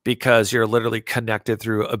because you're literally connected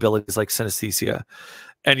through abilities like synesthesia.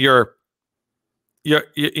 And you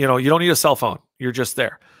don't need a cell phone. You're just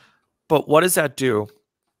there. But what does that do?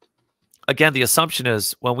 Again, the assumption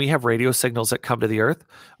is when we have radio signals that come to the earth,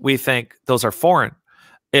 we think those are foreign.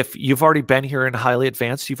 If you've already been here and highly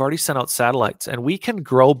advanced, you've already sent out satellites, and we can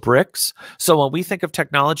grow bricks. So when we think of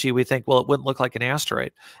technology, we think, well, it wouldn't look like an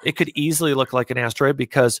asteroid. It could easily look like an asteroid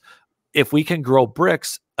because if we can grow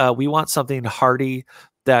bricks, we want something hardy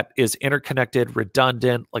that is interconnected,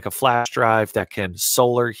 redundant, like a flash drive that can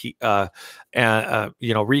solar heat,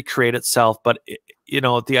 recreate itself. But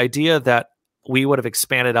the idea that we would have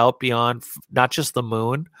expanded out beyond not just the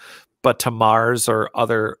moon, but to Mars or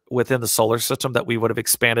other within the solar system, that we would have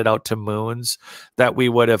expanded out to moons, that we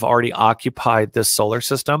would have already occupied this solar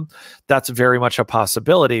system. That's very much a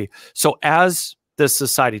possibility. So as this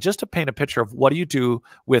society, just to paint a picture of what do you do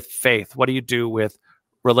with faith? What do you do with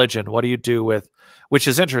religion? What do you do with, which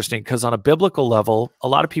is interesting because on a biblical level, a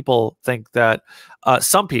lot of people think that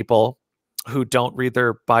some people who don't read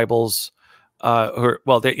their Bibles, they're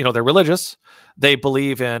religious. They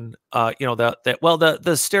believe in,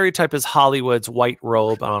 the stereotype is Hollywood's white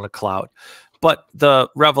robe on a cloud, but the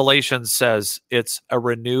Revelation says it's a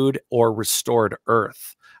renewed or restored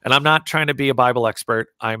earth. And I'm not trying to be a Bible expert.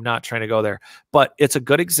 I'm not trying to go there, but it's a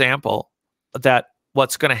good example that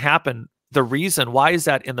what's going to happen. The reason why is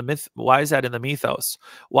that in the myth? Why is that in the mythos?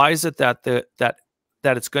 Why is it that that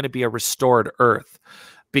it's going to be a restored earth?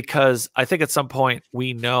 Because I think at some point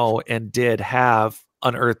we know and did have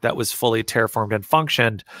an earth that was fully terraformed and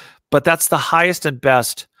functioned, but that's the highest and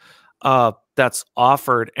best that's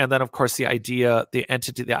offered. And then of course the idea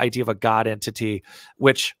of a God entity,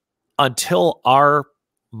 which until our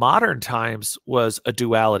modern times was a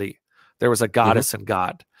duality. There was a goddess and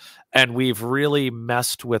God. And we've really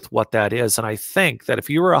messed with what that is. And I think that if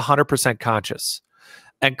you were 100% conscious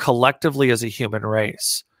and collectively as a human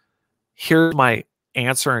race, here's my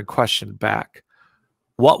answer and question back.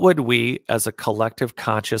 What would we, as a collective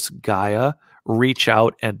conscious Gaia, reach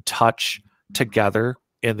out and touch together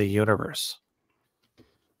in the universe?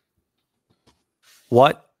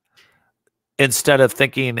 What, instead of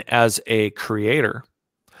thinking as a creator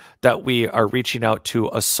that we are reaching out to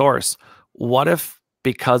a source, what if,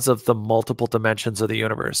 because of the multiple dimensions of the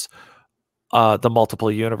universe, the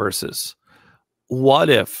multiple universes, what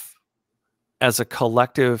if, as a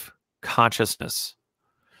collective consciousness,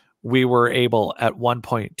 we were able at one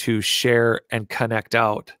point to share and connect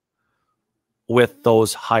out with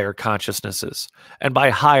those higher consciousnesses? And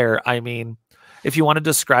by higher, I mean, if you want to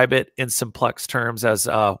describe it in simplex terms as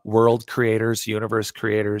world creators, universe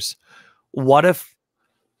creators, what if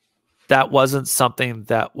that wasn't something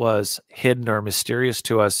that was hidden or mysterious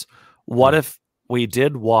to us? What if we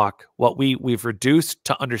did walk what we've reduced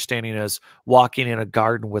to understanding as walking in a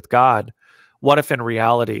garden with God? What if in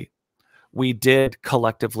reality we did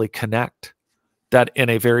collectively connect that in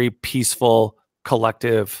a very peaceful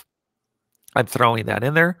collective, I'm throwing that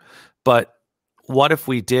in there, but what if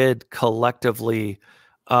we did collectively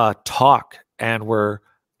talk and were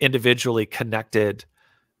individually connected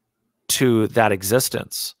to that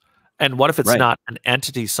existence? And what if it's not an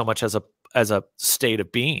entity so much as a state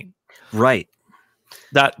of being? Right.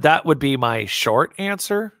 That would be my short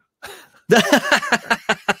answer.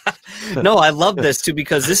 No, I love this too,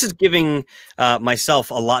 because this is giving myself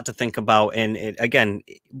a lot to think about. And again,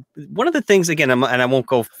 one of the things, and I won't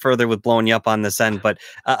go further with blowing you up on this end, but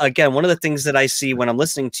again, one of the things that I see when I'm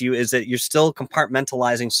listening to you is that you're still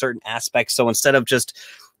compartmentalizing certain aspects. So instead of just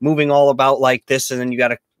moving all about like this, and then you got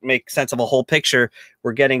to make sense of a whole picture,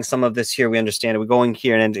 we're getting some of this here. We understand it. We're going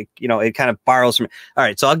here, and it kind of borrows from. All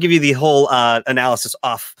right, so I'll give you the whole analysis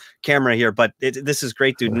off camera here, but this is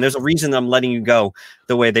great, dude. And there's a reason I'm letting you go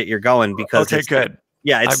the way that you're going, because okay, good.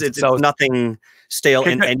 Yeah, it's nothing stale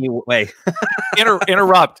in any way.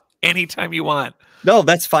 Interrupt anytime you want. No,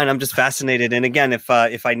 that's fine. I'm just fascinated. And again, if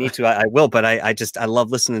I need to, I will. But I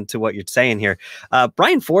love listening to what you're saying here.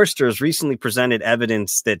 Brian Forster has recently presented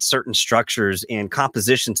evidence that certain structures and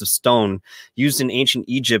compositions of stone used in ancient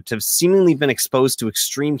Egypt have seemingly been exposed to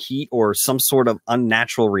extreme heat or some sort of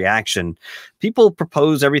unnatural reaction. People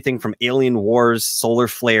propose everything from alien wars, solar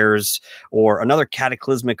flares, or another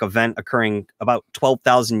cataclysmic event occurring about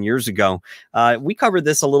 12,000 years ago. We covered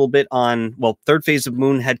this a little bit on, well, Third Phase of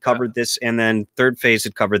Moon had covered this, and then Third Phase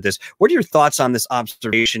had covered this. What are your thoughts on this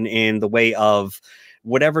observation in the way of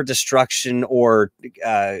whatever destruction or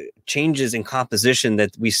changes in composition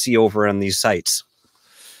that we see over on these sites?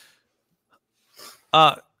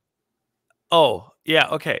 Oh, yeah.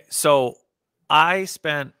 Okay. So I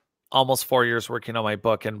spent almost 4 years working on my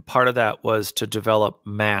book, and part of that was to develop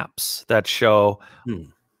maps that show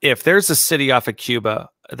if there's a city off of Cuba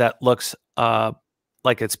that looks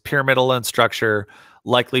like it's pyramidal in structure,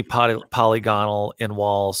 likely polygonal in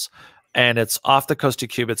walls, and it's off the coast of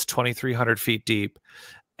Cuba, it's 2,300 feet deep,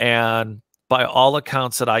 and by all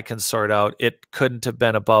accounts that I can sort out, it couldn't have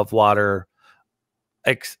been above water.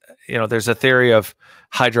 There's a theory of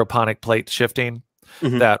hydroponic plate shifting,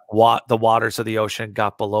 that the waters of the ocean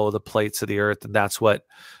got below the plates of the earth, and that's what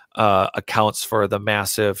accounts for the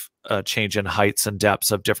massive change in heights and depths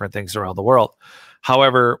of different things around the world.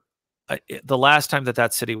 However, the last time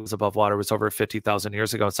that city was above water was over 50,000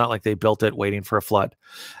 years ago. It's not like they built it waiting for a flood.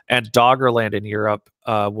 And Doggerland in Europe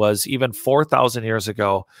was even 4,000 years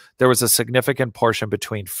ago. There was a significant portion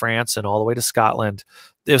between France and all the way to Scotland.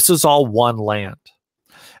 This is all one land.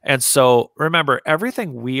 And so remember,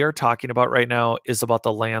 everything we are talking about right now is about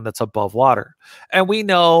the land that's above water. And we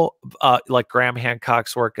know, like Graham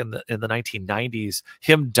Hancock's work in the 1990s,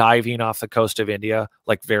 him diving off the coast of India,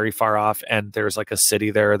 like very far off, and there's like a city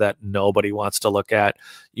there that nobody wants to look at.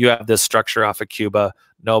 You have this structure off of Cuba,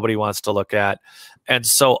 nobody wants to look at. And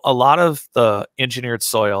so a lot of the engineered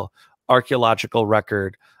soil, archaeological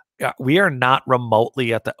record, we are not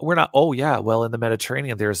remotely at oh yeah, well, in the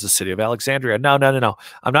Mediterranean, there's the city of Alexandria. No.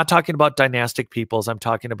 I'm not talking about dynastic peoples. I'm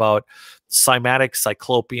talking about cymatic,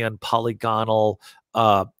 cyclopean, polygonal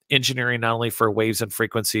engineering, not only for waves and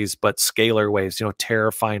frequencies, but scalar waves,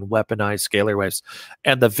 terrifying, weaponized scalar waves.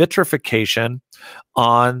 And the vitrification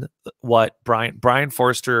on what Brian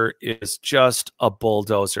Forster is just a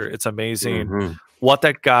bulldozer. It's amazing what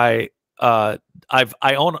that guy, I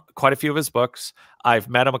own quite a few of his books. I've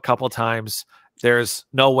met him a couple of times. There's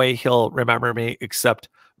no way he'll remember me, except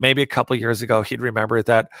maybe a couple of years ago, he'd remember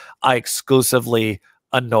that I exclusively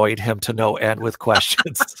annoyed him to no end with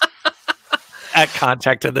questions at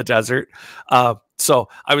Contact in the Desert. So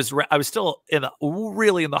I was still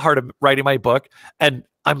really in the heart of writing my book, and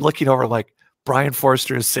I'm looking over like, Brian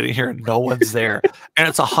Forster is sitting here and no one's there. And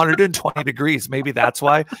it's 120 degrees. Maybe that's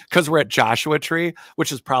why, because we're at Joshua Tree,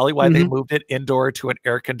 which is probably why they moved it indoor to an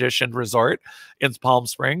air-conditioned resort in Palm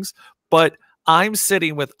Springs. But I'm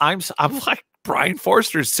sitting with, I'm like, Brian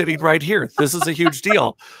Forster's sitting right here. This is a huge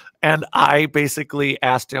deal. And I basically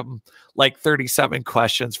asked him like 37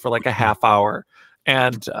 questions for like a half hour.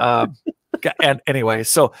 And anyway,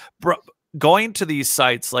 so going to these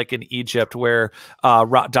sites like in Egypt where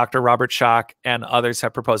Dr. Robert Schoch and others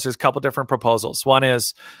have proposed, there's a couple different proposals. One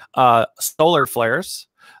is solar flares,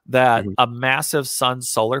 that a massive sun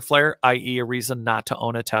solar flare, i.e. a reason not to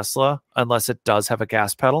own a Tesla unless it does have a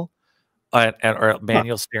gas pedal or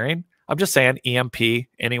manual steering. I'm just saying, EMP.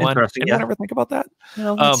 Anyone ever think about that?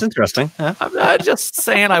 That's interesting. Yeah. I'm just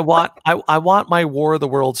saying, I want my War of the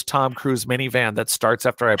Worlds Tom Cruise minivan that starts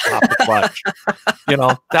after I pop the clutch.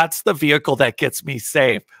 That's the vehicle that gets me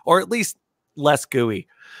safe, or at least less gooey.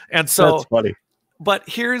 And so, that's funny. But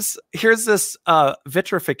here's this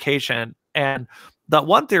vitrification, and the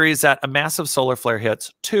one theory is that a massive solar flare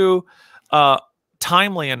hits. Two,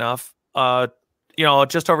 timely enough.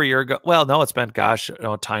 Just over a year ago, well, no, it's been,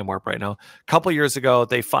 time warp right now. A couple years ago,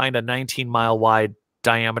 they find a 19-mile wide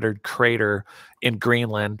diameter crater in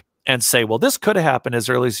Greenland and say, well, this could have happened as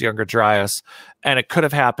early as the Younger Dryas, and it could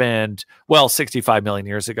have happened, 65 million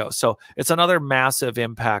years ago. So it's another massive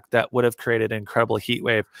impact that would have created an incredible heat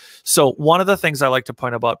wave. So one of the things I like to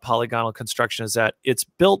point about polygonal construction is that it's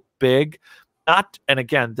built big, and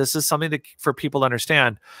again, this is something for people to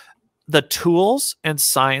understand, the tools and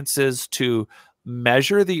sciences to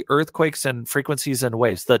measure the earthquakes and frequencies and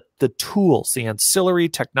waves, the tools, the ancillary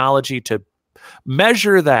technology to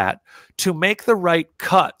measure that, to make the right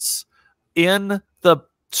cuts in the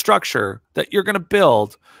structure that you're going to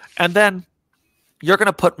build. And then you're going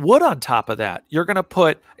to put wood on top of that. You're going to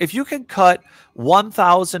put, if you can cut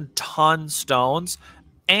 1,000 ton stones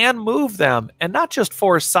and move them, and not just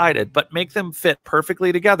four-sided, but make them fit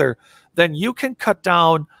perfectly together, then you can cut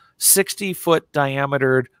down 60-foot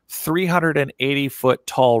diameter, 380-foot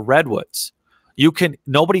tall redwoods.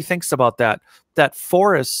 Nobody thinks about that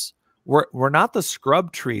forests were not the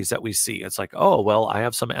scrub trees that we see. It's like, oh, well, I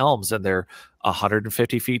have some elms and they're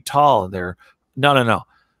 150 feet tall and they're no.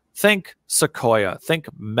 Think sequoia, think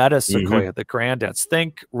meta sequoia, the grandates,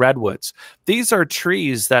 think redwoods. These are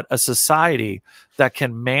trees that a society that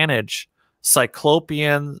can manage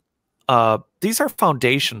cyclopean, these are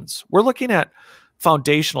foundations. We're looking at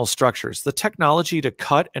foundational structures. The technology to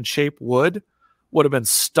cut and shape wood would have been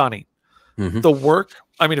stunning. The work,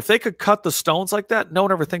 if they could cut the stones like that, no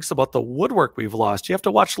one ever thinks about the woodwork we've lost. You have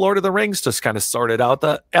to watch Lord of the Rings to kind of sort it out,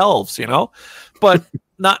 the elves, but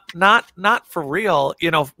not for real.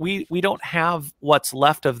 We don't have what's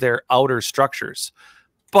left of their outer structures,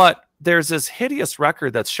 but there's this hideous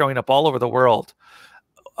record that's showing up all over the world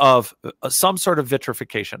of some sort of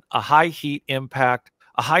vitrification, a high heat impact,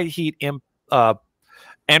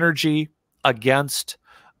 energy against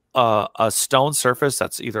a stone surface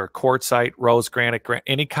that's either quartzite, rose granite,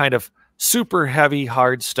 any kind of super heavy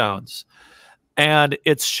hard stones. And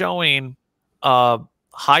it's showing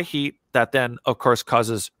high heat that then, of course,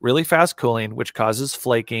 causes really fast cooling, which causes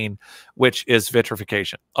flaking, which is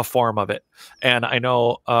vitrification, a form of it. And I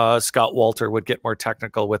know Scott Walter would get more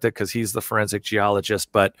technical with it because he's the forensic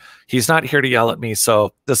geologist, but he's not here to yell at me.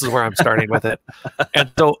 So this is where I'm starting with it.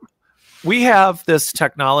 And so we have this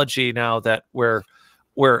technology now that where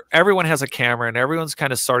everyone has a camera and everyone's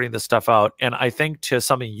kind of sorting this stuff out. And I think to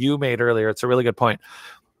something you made earlier, it's a really good point.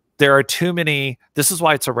 There are too many. This is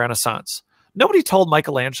why it's a renaissance. Nobody told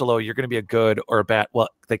Michelangelo you're going to be a good or a bad. Well,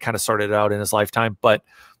 they kind of sorted it out in his lifetime, but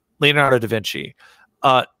Leonardo da Vinci,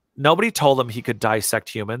 nobody told him he could dissect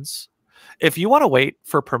humans. If you want to wait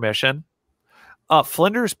for permission,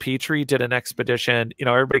 Flinders Petrie did an expedition.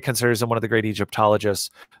 Everybody considers him one of the great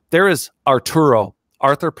Egyptologists. There is Arthur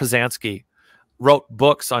Pizanski, wrote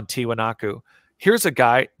books on Tiwanaku. Here's a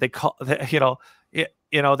guy they call, they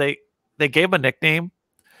gave him a nickname.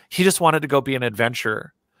 He just wanted to go be an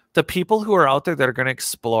adventurer. The people who are out there that are going to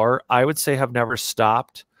explore, I would say, have never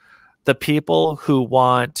stopped. The people who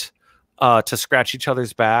want to scratch each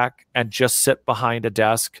other's back and just sit behind a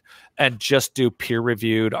desk and just do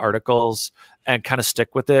peer-reviewed articles and kind of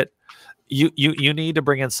stick with it, you need to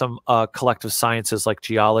bring in some collective sciences like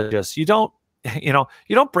geologists. You don't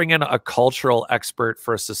bring in a cultural expert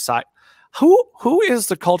for a society. Who is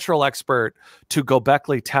the cultural expert to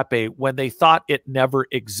Göbekli Tepe when they thought it never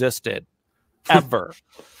existed ever?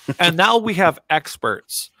 And now we have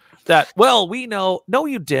experts that, well, we know. No,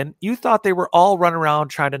 you didn't. You thought they were all running around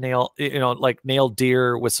trying to nail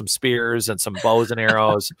deer with some spears and some bows and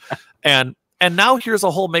arrows. And And now here's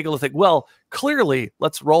a whole megalithic. Well, clearly,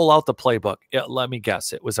 let's roll out the playbook. Let me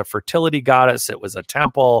guess. It was a fertility goddess. It was a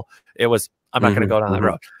temple. It was, I'm not going to go down that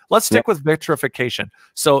road. Let's stick with vitrification.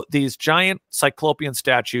 So these giant cyclopean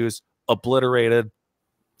statues obliterated,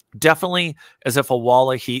 definitely as if a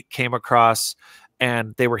wall of heat came across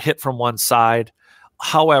and they were hit from one side.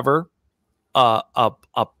 However, a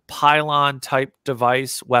pylon type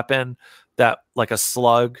device weapon that like a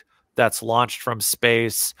slug that's launched from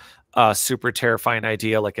space, super terrifying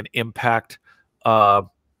idea, like an impact, kind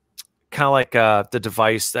of like the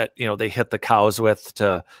device that, you know, they hit the cows with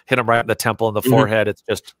to hit them right in the temple in the forehead. It's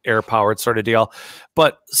just air powered sort of deal,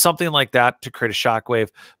 but something like that to create a shockwave,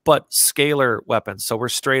 but scalar weapons. So we're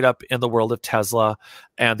straight up in the world of Tesla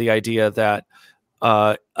and the idea that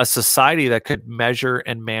a society that could measure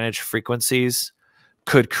and manage frequencies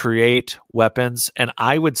could create weapons. And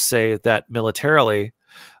I would say that militarily,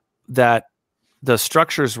 that the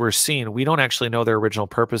structures we're seeing, we don't actually know their original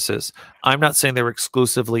purposes. I'm not saying they were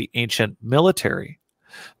exclusively ancient military,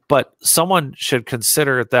 but someone should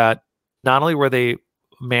consider that not only were they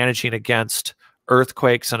managing against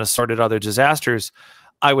earthquakes and assorted other disasters,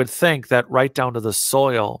 I would think that right down to the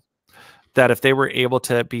soil, that if they were able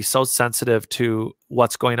to be so sensitive to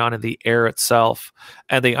what's going on in the air itself,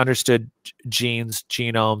 and they understood genes,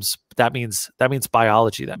 genomes, that means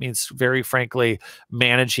biology. That means, very frankly,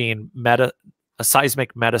 managing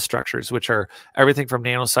seismic metastructures, which are everything from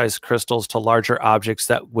nano-sized crystals to larger objects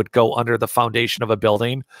that would go under the foundation of a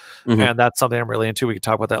building. And that's something I'm really into. We can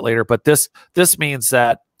talk about that later. But this means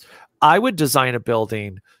that I would design a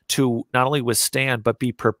building to not only withstand, but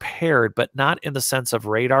be prepared, but not in the sense of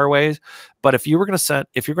radar ways. But if you're going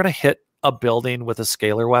to hit a building with a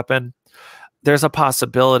scalar weapon, there's a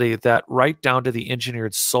possibility that right down to the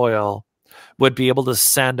engineered soil would be able to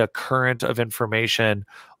send a current of information,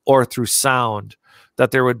 or through sound, that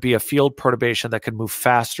there would be a field perturbation that could move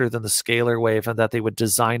faster than the scalar wave, and that they would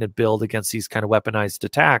design and build against these kind of weaponized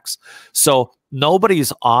attacks. So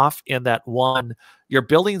nobody's off in that one. You're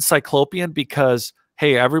building Cyclopean because,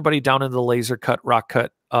 hey, everybody down in the laser cut, rock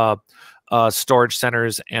cut storage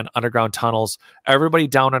centers and underground tunnels, everybody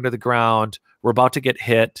down under the ground, we're about to get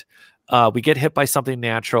hit. We get hit by something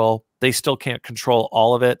natural. They still can't control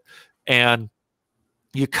all of it. And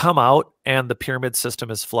you come out and the pyramid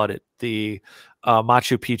system is flooded. The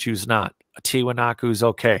Machu Picchu's not. Tiwanaku's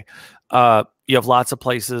okay. You have lots of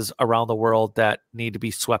places around the world that need to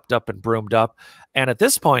be swept up and broomed up. And at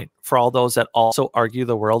this point, for all those that also argue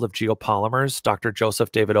the world of geopolymers, Dr.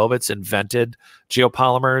 Joseph Davidovitz invented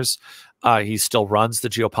geopolymers. He still runs the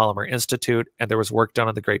Geopolymer Institute, and there was work done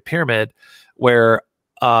on the Great Pyramid where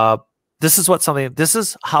this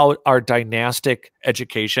is how our dynastic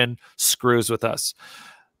education screws with us.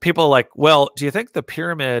 People are like, well, do you think the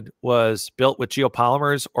pyramid was built with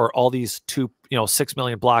geopolymers, or all these 6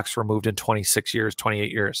 million blocks were moved in 26 years,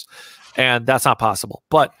 28 years? And that's not possible.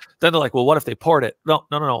 But then they're like, well, what if they poured it? No,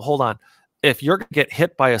 hold on. If you're going to get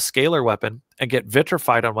hit by a scalar weapon and get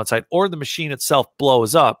vitrified on one side, or the machine itself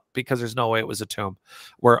blows up, because there's no way it was a tomb,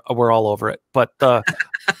 we're all over it. But I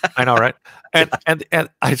know, right? And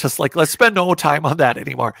I just like, let's spend no time on that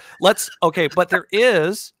anymore. But there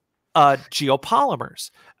is geopolymers.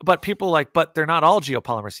 But people are like, but they're not all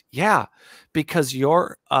geopolymers. Yeah, because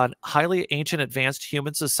you're a highly ancient advanced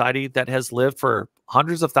human society that has lived for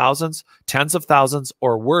hundreds of thousands, tens of thousands,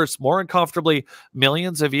 or worse, more uncomfortably,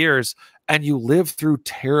 millions of years, and you live through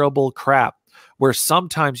terrible crap where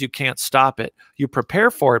sometimes you can't stop it. You prepare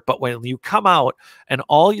for it, but when you come out and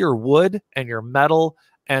all your wood and your metal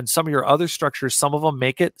and some of your other structures, some of them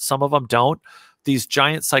make it, some of them don't. These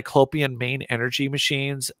giant cyclopean main energy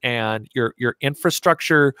machines and your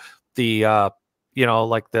infrastructure, the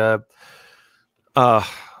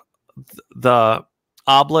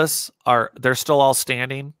obelisks they're still all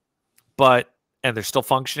standing, and they're still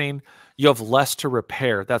functioning. You have less to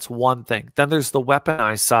repair. That's one thing. Then there's the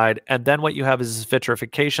weaponized side, and then what you have is this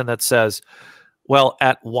vitrification that says, well,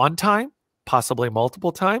 at one time, possibly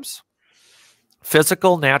multiple times,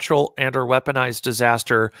 physical, natural, and or weaponized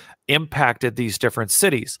disaster impacted these different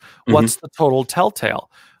cities. What's the total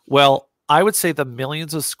telltale? Well, I would say the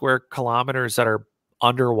millions of square kilometers that are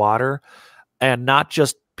underwater, and not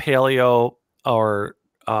just paleo or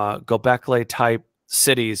Göbekli type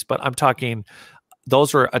cities, but I'm talking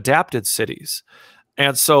those were adapted cities.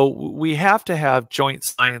 And so we have to have joint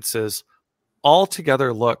sciences all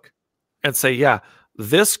together look and say, yeah,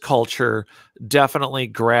 this culture definitely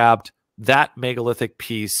grabbed that megalithic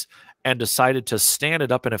piece and decided to stand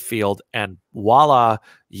it up in a field, and voila,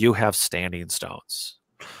 you have standing stones.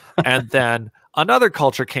 And then another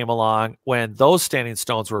culture came along when those standing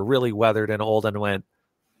stones were really weathered and old and went,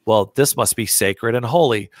 Well, this must be sacred and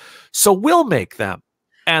holy, so we'll make them.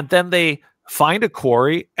 And then they find a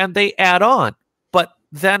quarry and they add on. But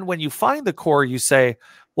then when you find the quarry, you say,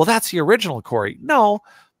 well, that's the original quarry. No,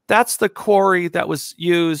 that's the quarry that was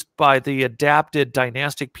used by the adapted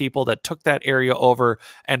dynastic people that took that area over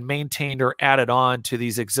and maintained or added on to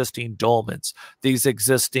these existing dolmens, these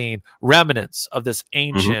existing remnants of this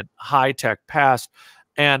ancient high-tech past.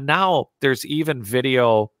 And now there's even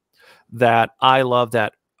video that I love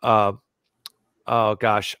that, oh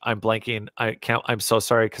gosh, I'm blanking. I'm so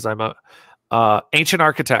sorry, because I'm a Ancient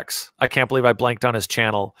Architects. I can't believe I blanked on his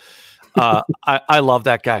channel. I love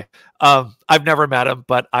that guy. I've never met him,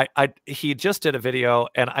 but he just did a video,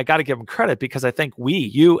 and I got to give him credit, because I think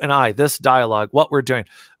you and I, this dialogue, what we're doing,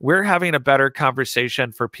 we're having a better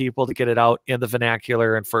conversation for people to get it out in the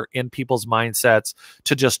vernacular and in people's mindsets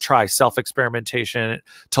to just try self-experimentation,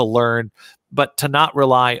 to learn, but to not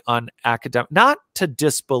rely on academic, not to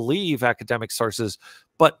disbelieve academic sources,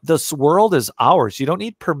 but this world is ours. You don't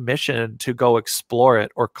need permission to go explore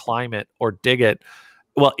it or climb it or dig it.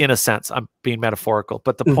 Well, in a sense, I'm being metaphorical,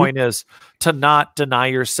 but the point is to not deny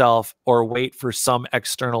yourself or wait for some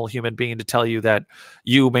external human being to tell you that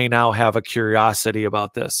you may now have a curiosity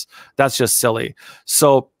about this. That's just silly.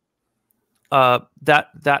 So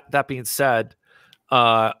that being said,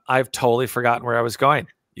 I've totally forgotten where I was going.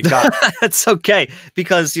 You got it. That's okay,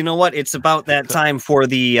 because you know what? It's about that time for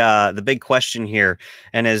the big question here.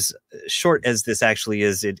 And as short as this actually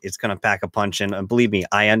is, it's going to pack a punch. And believe me,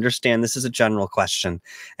 I understand this is a general question,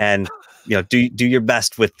 and do your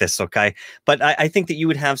best with this, okay? But I think that you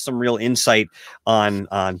would have some real insight on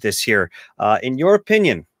this here. In your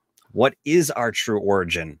opinion, what is our true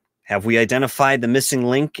origin? Have we identified the missing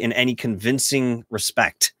link in any convincing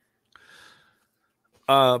respect?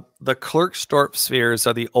 The Klerksdorp spheres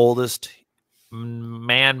are the oldest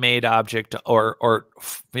man-made object, or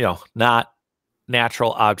not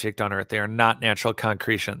natural object on Earth. They are not natural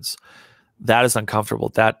concretions. That is uncomfortable.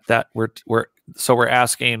 That we're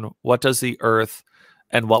asking, what does the Earth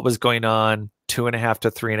and what was going on 2.5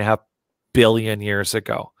 to 3.5 billion years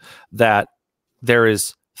ago? That there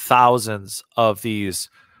is thousands of these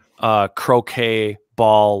croquet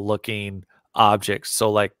ball-looking objects.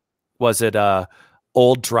 So, like, was it a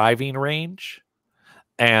old driving range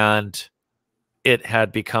and it had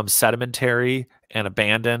become sedimentary and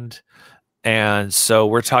abandoned? And so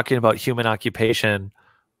we're talking about human occupation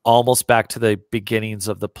almost back to the beginnings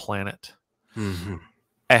of the planet.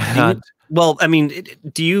 And well, I mean,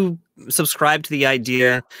 do you subscribe to the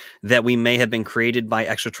idea that we may have been created by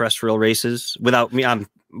extraterrestrial races? Without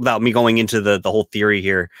me going into the whole theory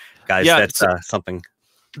here, guys, that's something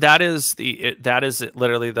that is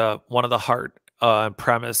literally one of the heart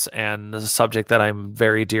premise and the subject that I'm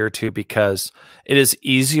very dear to, because it is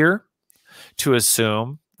easier to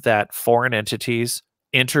assume that foreign entities,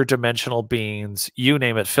 interdimensional beings, you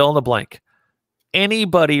name it, fill in the blank,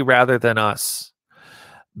 anybody rather than us,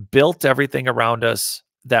 built everything around us,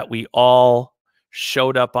 that we all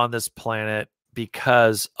showed up on this planet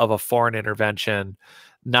because of a foreign intervention,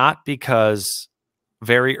 not because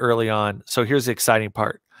very early on. So here's the exciting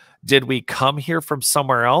part. Did we come here from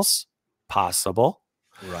somewhere else? Possible.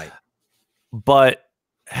 Right. But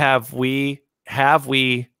have we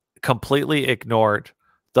completely ignored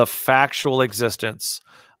the factual existence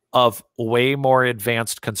of way more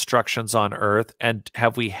advanced constructions on Earth? And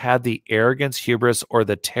have we had the arrogance, hubris, or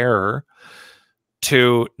the terror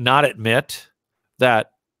to not admit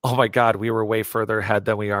that, oh my God, we were way further ahead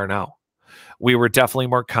than we are now? We were definitely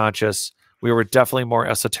more conscious. We were definitely more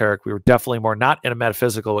esoteric. We were definitely more, not in a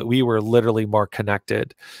metaphysical way, we were literally more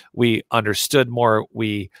connected. We understood more.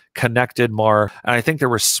 We connected more. And I think there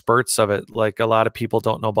were spurts of it. Like, a lot of people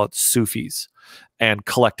don't know about Sufis and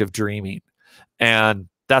collective dreaming. And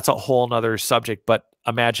that's a whole nother subject. But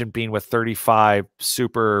imagine being with 35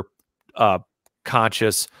 super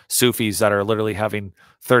conscious Sufis that are literally having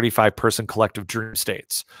 35-person collective dream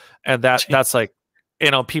states. And that's like,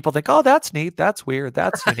 people think, oh, that's neat, that's weird,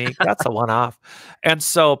 that's unique, that's a one-off. And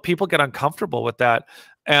so people get uncomfortable with that.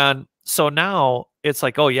 And so now it's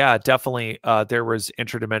like, oh yeah, definitely there was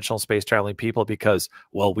interdimensional space traveling people, because,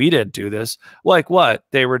 well, we didn't do this. Like what?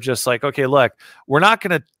 They were just like, okay, look, we're not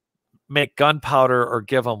going to make gunpowder or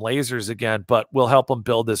give them lasers again, but we'll help them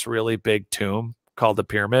build this really big tomb called the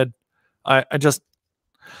pyramid. I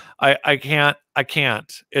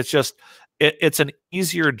can't. It's just, it's an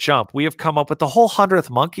easier jump. We have come up with the whole 100th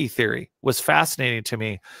monkey theory was fascinating to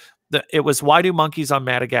me. it was, why do monkeys on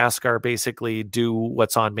Madagascar basically do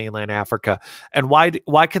what's on mainland Africa? And why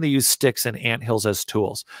can they use sticks and anthills as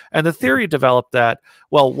tools? And the theory developed that,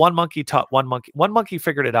 well, one monkey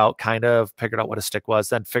figured it out, figured out what a stick was,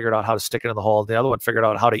 then figured out how to stick it in the hole. The other one figured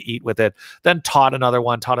out how to eat with it, then taught another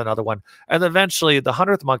one. And eventually the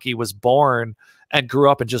 100th monkey was born and grew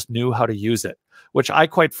up and just knew how to use it, which I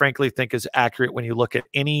quite frankly think is accurate when you look at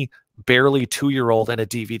any barely 2-year-old and a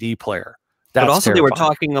DVD player. That's but also terrifying. They were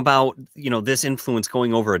talking about, this influence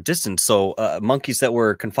going over a distance. So monkeys that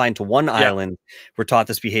were confined to one island were taught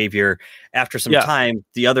this behavior. After some time,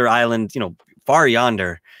 the other island, far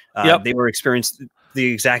yonder, they were experiencing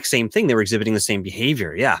the exact same thing. They were exhibiting the same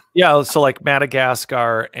behavior. Yeah. Yeah. So like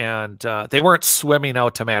Madagascar, and they weren't swimming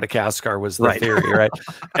out to Madagascar was the theory, right?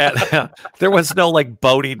 And, there was no like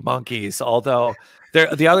boating monkeys, although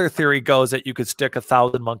the other theory goes that you could stick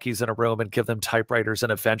 1,000 monkeys in a room and give them typewriters, and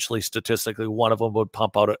eventually, statistically, one of them would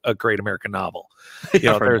pump out a great American novel.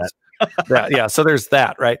 There's so there's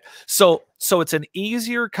that, right? So it's an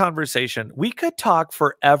easier conversation. We could talk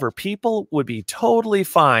forever. People would be totally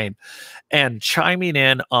fine and chiming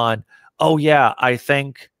in on, oh yeah, I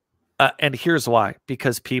think, and here's why: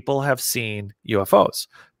 because people have seen UFOs.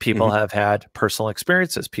 People have had personal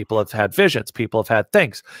experiences. People have had visions. People have had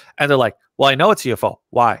things. And they're like, well, I know it's UFO.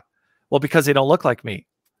 Why? Well, because they don't look like me.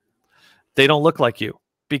 They don't look like you.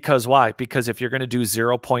 Because why? Because if you're going to do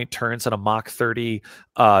 0-point turns in a Mach 30,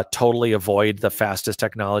 totally avoid the fastest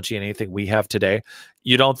technology and anything we have today,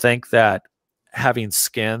 you don't think that having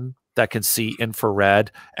skin that can see infrared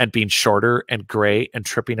and being shorter and gray and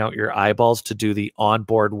tripping out your eyeballs to do the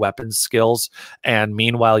onboard weapons skills, and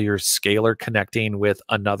meanwhile you're scalar connecting with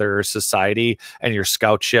another society and your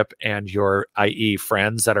scout ship and your IE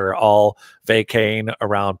friends that are all vacating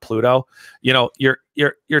around Pluto,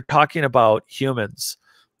 you're talking about humans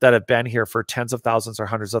that have been here for tens of thousands or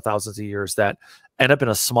hundreds of thousands of years that end up in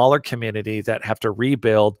a smaller community that have to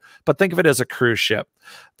rebuild. But think of it as a cruise ship.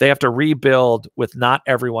 They have to rebuild with not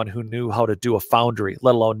everyone who knew how to do a foundry,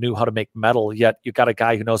 let alone knew how to make metal, yet you got a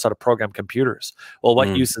guy who knows how to program computers. Well,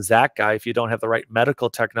 what use is that guy if you don't have the right medical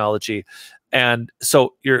technology? And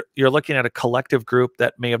so you're looking at a collective group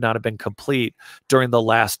that may have not have been complete during the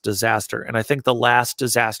last disaster. And I think the last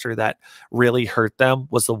disaster that really hurt them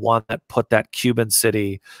was the one that put that Cuban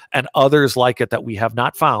city and others like it that we have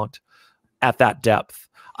not found at that depth.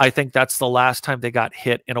 I think that's the last time they got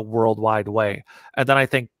hit in a worldwide way. And then I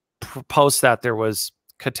think post that there was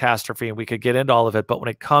catastrophe, and we could get into all of it. But when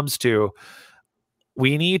it comes to,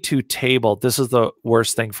 we need to table, this is the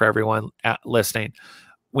worst thing for everyone listening.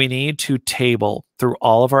 We need to table through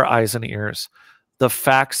all of our eyes and ears the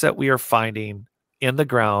facts that we are finding in the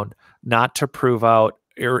ground, not to prove out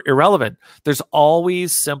irrelevant. There's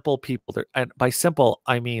always simple people there, and by simple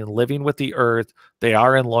I mean living with the earth. They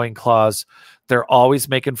are in loincloths. They're always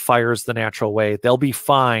making fires the natural way. They'll be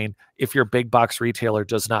fine if your big box retailer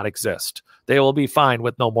does not exist. They will be fine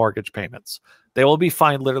with no mortgage payments. They will be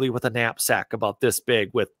fine literally with a knapsack about this big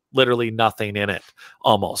with literally nothing in it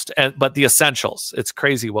almost. But the essentials, it's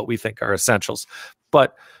crazy what we think are essentials.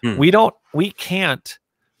 But we can't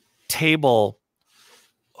table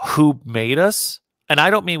who made us. And I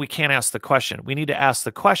don't mean we can't ask the question. We need to ask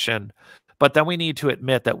the question, but then we need to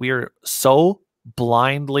admit that we are so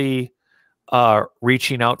blindly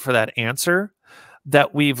reaching out for that answer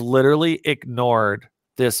that we've literally ignored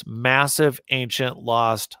this massive, ancient,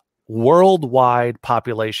 lost, worldwide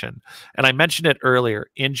population. And I mentioned it earlier,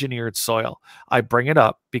 engineered soil. I bring it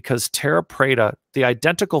up because terra preta, the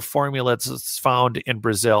identical formula that's found in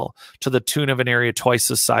Brazil to the tune of an area twice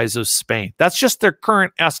the size of Spain. That's just their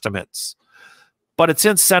current estimates. But it's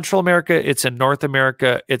in Central America, it's in North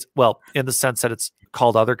America, it's, well, in the sense that it's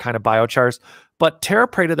called other kind of biochars. But terra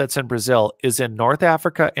preta that's in Brazil is in North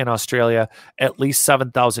Africa and Australia at least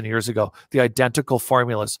 7,000 years ago. The identical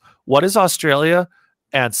formulas. What does Australia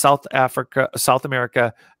and South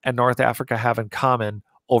America and North Africa have in common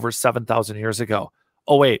over 7,000 years ago?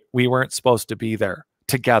 Oh wait, we weren't supposed to be there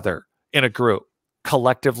together in a group,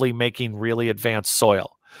 collectively making really advanced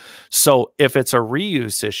soil. So if it's a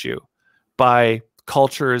reuse issue by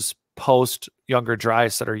cultures post Younger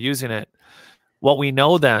Dryas that are using it, what we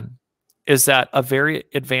know then is that a very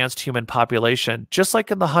advanced human population, just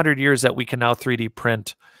like in the 100 years that we can now 3D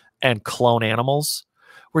print and clone animals,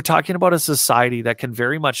 we're talking about a society that can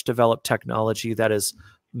very much develop technology that is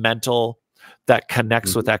mental, that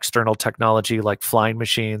connects with external technology like flying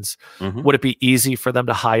machines. Would it be easy for them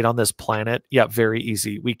to hide on this planet? Yeah, very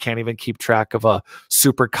easy. We can't even keep track of a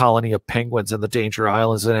super colony of penguins in the Danger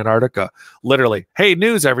Islands in Antarctica. Literally, hey,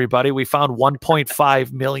 news, everybody, we found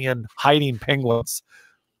 1.5 million hiding penguins.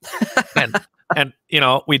 And and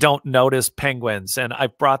we don't notice penguins. And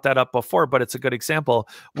I've brought that up before, but it's a good example.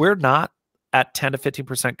 We're not at 10 to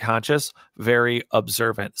 15% conscious, very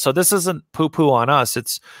observant. So this isn't poo-poo on us.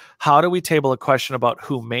 It's how do we table a question about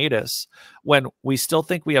who made us when we still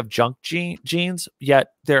think we have junk genes, yet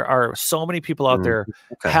there are so many people out there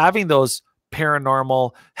having those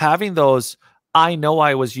paranormal, having those, I know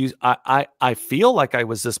I was used, I feel like I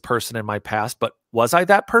was this person in my past, but was I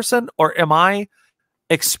that person? Or am I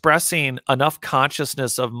expressing enough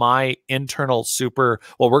consciousness of my internal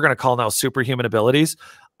what we're going to call now superhuman abilities?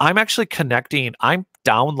 I'm actually connecting, I'm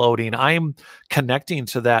downloading, I'm connecting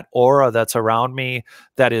to that aura that's around me,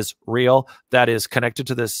 that is real, that is connected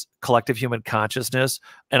to this collective human consciousness.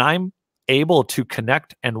 And I'm able to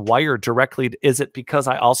connect and wire directly. Is it because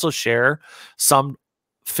I also share some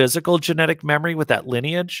physical genetic memory with that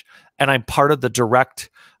lineage, and I'm part of the direct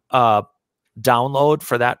download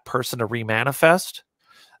for that person to remanifest?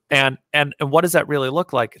 And what does that really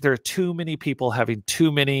look like? There are too many people having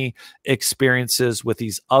too many experiences with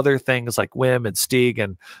these other things like Wim and Stieg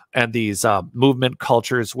and these movement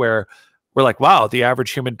cultures where we're like, wow, the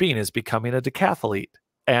average human being is becoming a decathlete,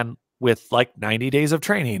 and with like 90 days of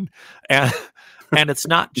training. And it's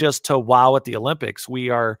not just to wow at the Olympics. We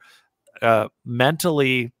are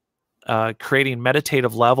mentally creating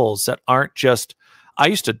meditative levels that aren't just, I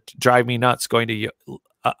used to drive me nuts going to,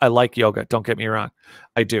 I like yoga, don't get me wrong,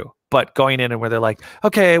 I do. But going in and where they're like,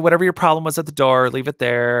 okay, whatever your problem was at the door, leave it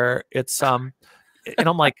there. It's and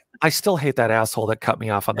I'm like, I still hate that asshole that cut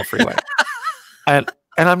me off on the freeway. and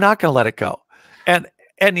I'm not gonna let it go. And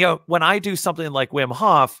when I do something like Wim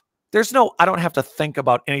Hof, I don't have to think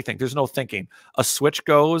about anything. There's no thinking. A switch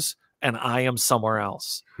goes and I am somewhere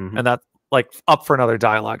else. And that, like, up for another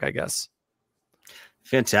dialogue, I guess.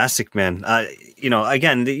 Fantastic, man.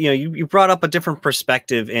 Again, you brought up a different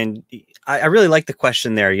perspective, and I really like the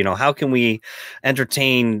question there. How can we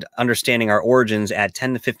entertain understanding our origins at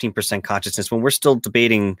 10 to 15% consciousness when we're still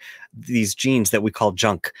debating these genes that we call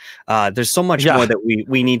junk? There's so much more that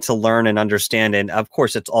we need to learn and understand. And of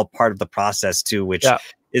course, it's all part of the process too, which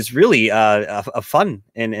is really a fun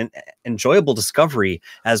and enjoyable discovery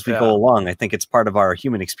as we go along. I think it's part of our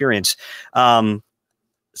human experience.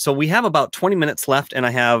 So we have about 20 minutes left, and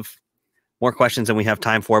I have more questions than we have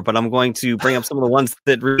time for, but I'm going to bring up some of the ones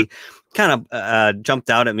that really kind of jumped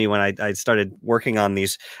out at me when I started working on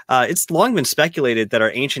these. It's long been speculated that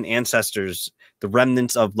our ancient ancestors, the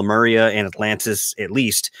remnants of Lemuria and Atlantis at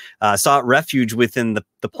least, sought refuge within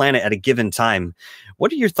the planet at a given time.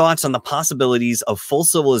 What are your thoughts on the possibilities of full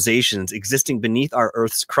civilizations existing beneath our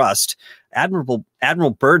Earth's crust? Admiral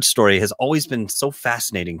Byrd's story has always been so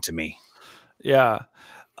fascinating to me. Yeah.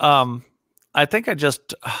 I think I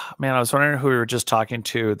was wondering who we were just talking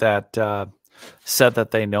to that said that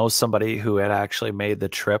they know somebody who had actually made the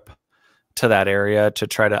trip to that area to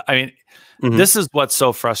try to, this is what's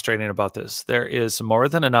so frustrating about this. There is more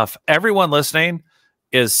than enough. Everyone listening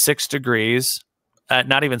is 6 degrees,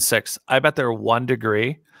 not even 6. I bet they're 1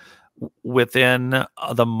 degree within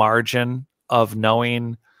the margin of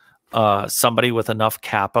knowing somebody with enough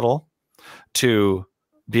capital to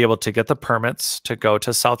be able to get the permits to go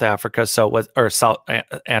to South Africa, or South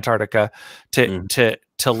Antarctica, to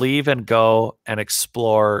leave and go and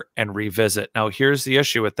explore and revisit. Now, here's the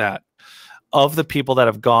issue with that. Of the people that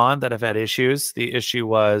have gone that have had issues, the issue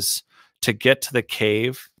was to get to the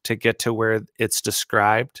cave, to get to where it's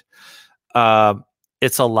described.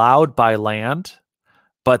 It's allowed by land,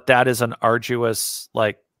 but that is an arduous,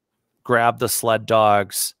 like, grab the sled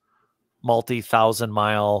dogs,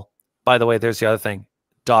 multi-thousand-mile. By the way, there's the other thing.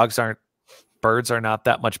 Birds are not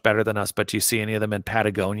that much better than us, but do you see any of them in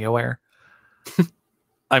Patagonia wear?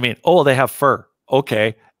 They have fur.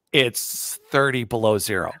 Okay. It's 30 below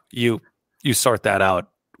zero. You sort that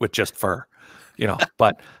out with just fur,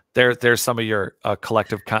 but there's some of your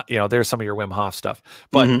collective, there's some of your Wim Hof stuff,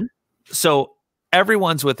 but so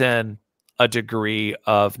everyone's within a degree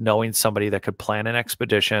of knowing somebody that could plan an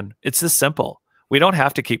expedition. It's this simple. We don't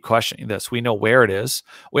have to keep questioning this. We know where it is.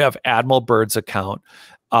 We have Admiral Byrd's account.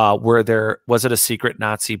 Was it a secret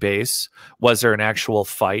Nazi base? Was there an actual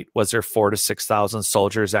fight? Was there 4,000 to 6,000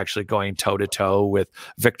 soldiers actually going toe to toe with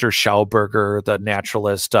Victor Schauberger, the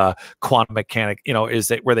naturalist, quantum mechanic?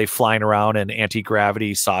 Were they flying around in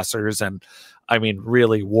anti-gravity saucers and,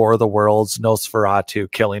 really War of the Worlds,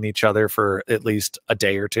 Nosferatu, killing each other for at least a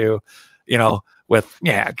day or two? With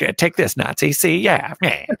take this Nazi, see,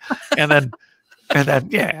 and then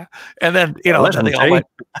they all went,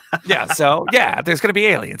 there's going to be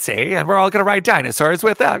aliens, see, and we're all going to ride dinosaurs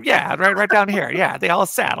with them, right down here, they all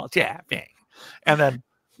saddled, and then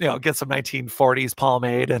get some 1940s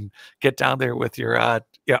pomade and get down there with your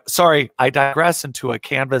yeah. Sorry, I digress into a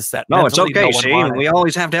canvas that no, it's okay. no one See, wanted. we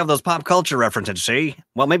always have to have those pop culture references. See,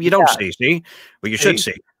 well, maybe you don't see, well, you should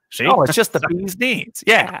see. See? Oh, it's just the bee's knees.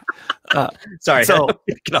 Yeah. Sorry. So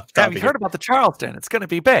have you heard about the Charleston? It's going to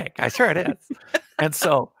be big. I sure it is. And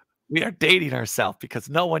so we are dating ourselves because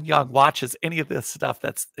no one young watches any of this stuff.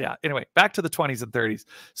 That's Anyway, back to the 20s and 30s.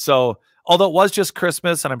 So although it was just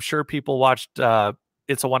Christmas, and I'm sure people watched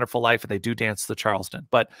It's a Wonderful Life, and they do dance the Charleston.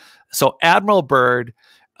 But so Admiral Byrd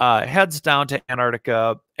heads down to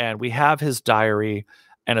Antarctica, and we have his diary.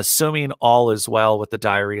 And assuming all is well with the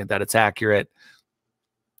diary and that it's accurate,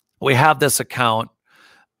 we have this account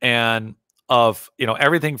and of,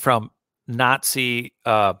 everything from Nazi,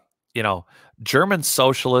 German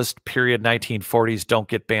socialist period 1940s don't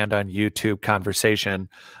get banned on YouTube conversation.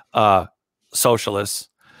 Socialists,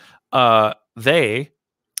 they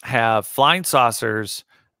have flying saucers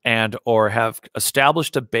and or have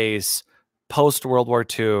established a base post World War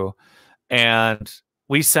II, and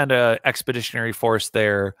we send a expeditionary force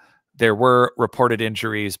there. There were reported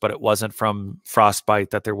injuries, but it wasn't from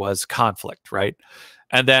frostbite, that there was conflict, right?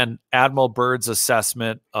 And then Admiral Byrd's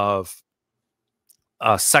assessment of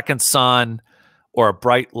a second sun or a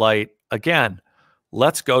bright light. Again,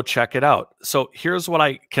 let's go check it out. So here's what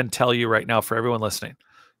I can tell you right now for everyone listening.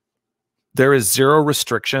 There is 0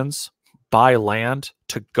 restrictions by land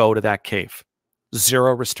to go to that cave.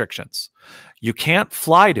 0 restrictions. You can't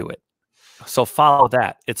fly to it. So follow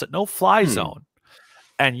that. It's a no-fly zone.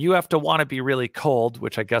 And you have to want to be really cold,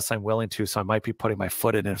 which I guess I'm willing to, so I might be putting my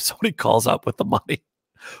foot in it if somebody calls up with the money.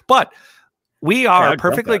 But we are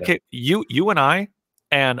perfectly you and I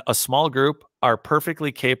and a small group are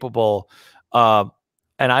perfectly capable. And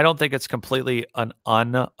I don't think it's completely an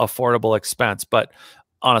unaffordable expense, but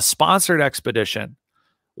on a sponsored expedition,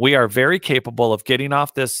 we are very capable of getting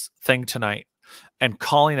off this thing tonight and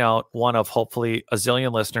calling out one of hopefully a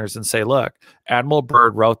zillion listeners and say, look, Admiral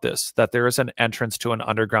Byrd wrote this, that there is an entrance to an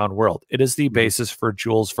underground world. It is the basis for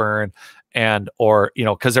Jules Verne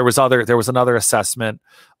because there was another assessment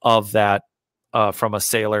of that from a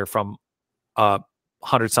sailor from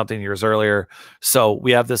 100-something years earlier. So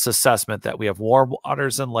we have this assessment that we have warm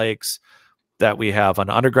waters and lakes, that we have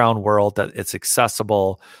an underground world, that it's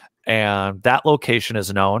accessible, and that location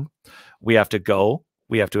is known. We have to go.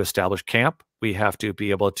 We have to establish camp. We have to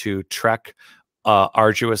be able to trek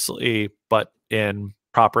arduously, but in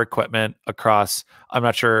proper equipment across, I'm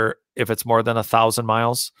not sure if it's more than 1,000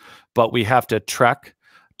 miles, but we have to trek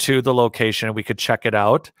to the location. We could check it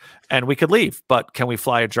out and we could leave, but can we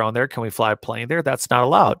fly a drone there? Can we fly a plane there? That's not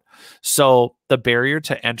allowed. So the barrier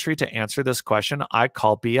to entry to answer this question, I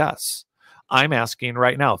call BS. I'm asking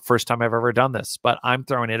right now, first time I've ever done this, but I'm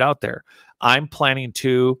throwing it out there. I'm planning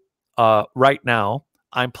to, right now,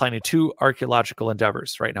 I'm planning 2 archaeological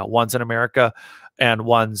endeavors right now. One's in America and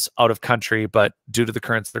one's out of country, but due to the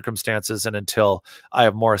current circumstances and until I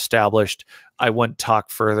have more established, I wouldn't talk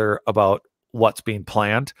further about what's being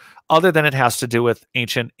planned, other than it has to do with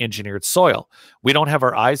ancient engineered soil. We don't have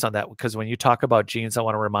our eyes on that, because when you talk about genes, I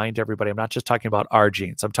want to remind everybody, I'm not just talking about our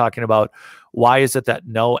genes. I'm talking about why is it that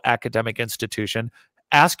no academic institution,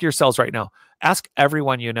 ask yourselves right now, ask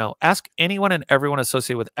everyone you know, ask anyone and everyone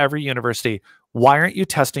associated with every university, why aren't you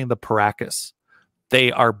testing the Paracas?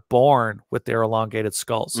 They are born with their elongated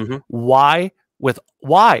skulls. Why?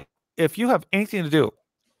 If you have anything to do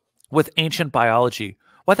with ancient biology,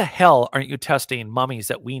 why the hell aren't you testing mummies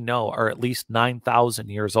that we know are at least 9,000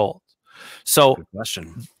 years old? So good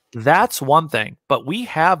question. That's one thing, but we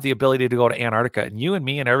have the ability to go to Antarctica, and you and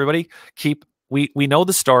me and everybody we know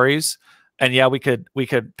the stories, and yeah, we could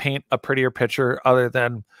paint a prettier picture other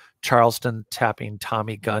than Charleston tapping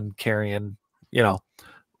Tommy gun carrying,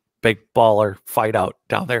 big baller fight out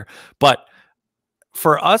down there. But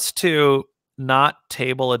for us to not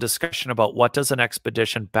table a discussion about what does an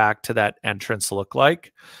expedition back to that entrance look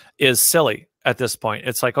like is silly at this point.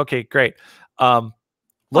 It's like, okay, great. Look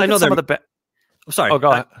at some of the Sorry. Oh,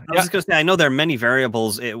 go ahead. I was just going to say, I know there are many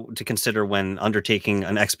variables to consider when undertaking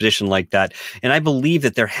an expedition like that. And I believe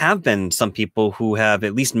that there have been some people who have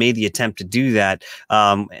at least made the attempt to do that.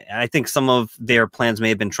 I think some of their plans may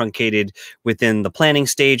have been truncated within the planning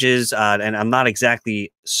stages. And I'm not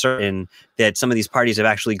exactly certain that some of these parties have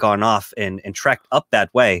actually gone off and trekked up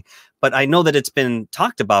that way. But I know that it's been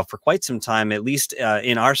talked about for quite some time, at least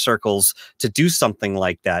in our circles, to do something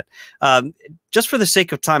like that. Just for the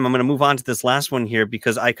sake of time, I'm going to move on to this last one here,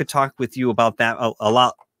 because I could talk with you about that a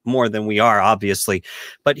lot more than we are, obviously.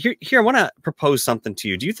 But here I want to propose something to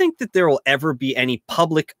you. Do you think that there will ever be any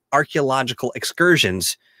public archaeological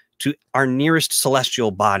excursions to our nearest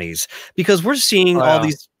celestial bodies, because we're seeing all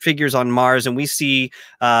these figures on Mars, and we see,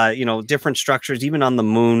 you know, different structures even on the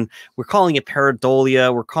moon. We're calling it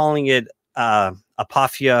pareidolia. We're calling it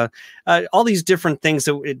apophia. All these different things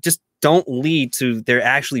that it just don't lead to there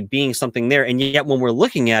actually being something there. And yet when we're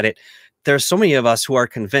looking at it, there's so many of us who are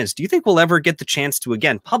convinced. Do you think we'll ever get the chance to,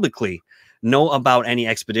 again, publicly know about any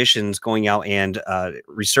expeditions going out and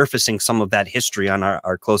resurfacing some of that history on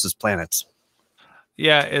our closest planets?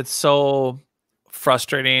 Yeah, it's so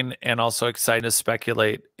frustrating and also exciting to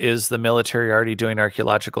speculate. Is the military already doing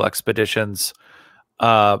archaeological expeditions?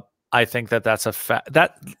 I think that that's a fact.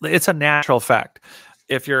 That it's a natural fact.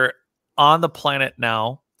 If you're on the planet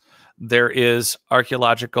now, there is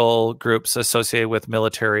archaeological groups associated with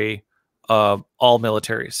military, all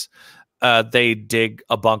militaries. They dig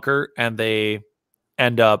a bunker and they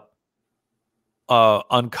end up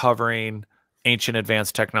uncovering ancient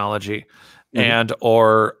advanced technology and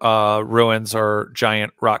or ruins or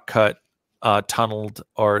giant rock cut tunneled,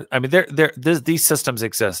 or I mean these systems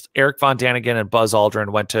exist. Eric von Daniken and Buzz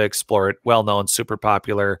Aldrin went to explore it. Well known, super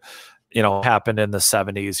popular, you know, happened in the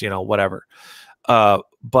 70s, you know, whatever.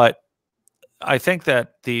 But I think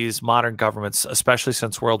that these modern governments, especially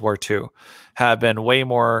since World War II, have been way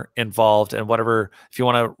more involved in whatever, if you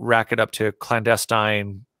want to rack it up to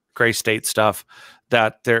clandestine gray state stuff,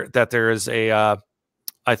 that there is a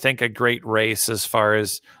I think a great race as far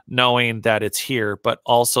as knowing that it's here, but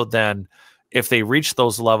also then if they reach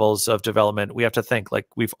those levels of development, we have to think, like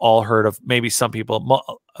we've all heard of, maybe some people,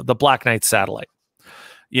 the Black Knight satellite,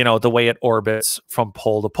 you know, the way it orbits from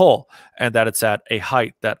pole to pole, and that it's at a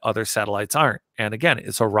height that other satellites aren't. And again,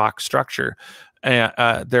 it's a rock structure. And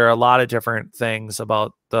there are a lot of different things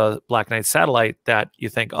about the Black Knight satellite that you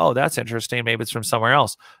think, oh, that's interesting. Maybe it's from somewhere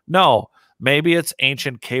else. No, maybe it's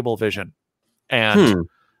ancient cable vision.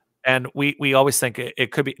 And we always think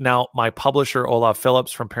it could be. Now, my publisher, Olaf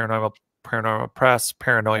Phillips from Paranoia Press,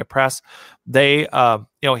 they, you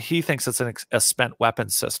know, he thinks it's a spent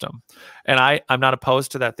weapons system. And I'm not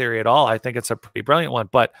opposed to that theory at all. I think it's a pretty brilliant one.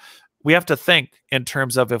 But we have to think in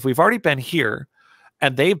terms of, if we've already been here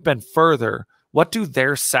and they've been further, what do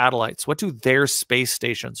their satellites, what do their space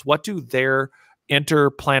stations, what do their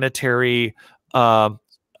interplanetary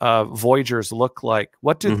Voyagers look like?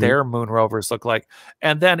 What do their moon rovers look like?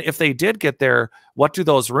 And then if they did get there, what do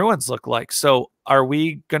those ruins look like? So are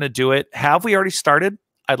we going to do it? Have we already started?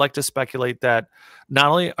 I'd like to speculate that not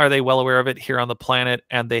only are they well aware of it here on the planet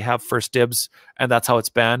and they have first dibs and that's how it's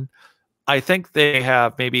been, I think they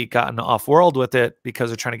have maybe gotten off world with it because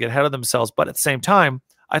they're trying to get ahead of themselves. But at the same time,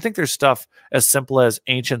 I think there's stuff as simple as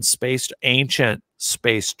ancient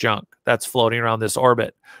space junk that's floating around this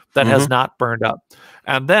orbit that has not burned up.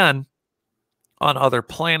 And then on other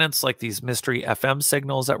planets, like these mystery FM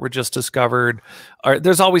signals that were just discovered,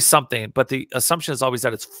 there's always something, but the assumption is always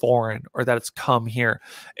that it's foreign or that it's come here.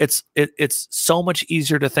 It's so much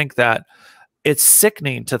easier to think that. It's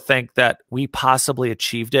sickening to think that we possibly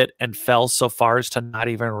achieved it and fell so far as to not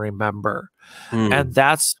even remember. And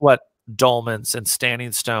that's what dolmens and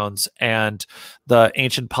standing stones and the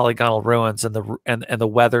ancient polygonal ruins and the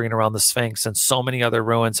weathering around the Sphinx and so many other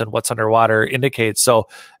ruins and what's underwater indicates. So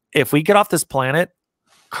if we get off this planet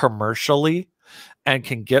commercially and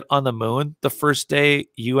can get on the moon, the first day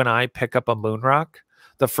you and I pick up a moon rock,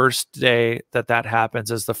 the first day that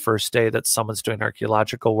happens is the first day that someone's doing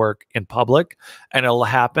archaeological work in public. And it'll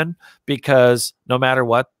happen because no matter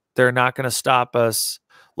what, they're not going to stop us.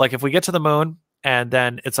 Like if we get to the moon and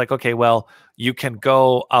then it's like, okay, well, you can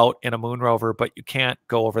go out in a moon rover, but you can't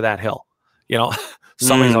go over that hill. You know,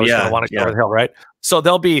 somebody's always going to want to go over the hill, right? So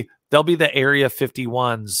they'll be the Area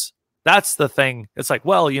 51s. That's the thing. It's like,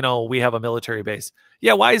 well, you know, we have a military base.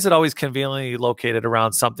 Yeah, why is it always conveniently located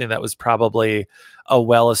around something that was probably a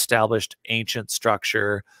well-established ancient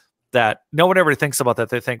structure that no one ever thinks about that?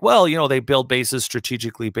 They think, well, you know, they build bases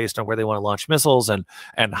strategically based on where they want to launch missiles and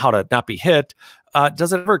how to not be hit.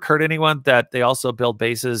 Does it ever occur to anyone that they also build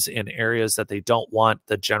bases in areas that they don't want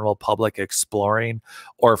the general public exploring,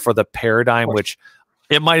 or for the paradigm, which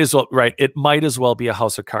it might as well, right? It might as well be a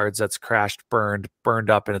house of cards that's crashed, burned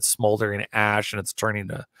up, and it's smoldering ash and it's turning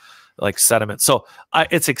to like sediment. So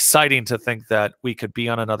it's exciting to think that we could be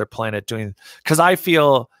on another planet doing, because I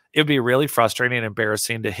feel it'd be really frustrating and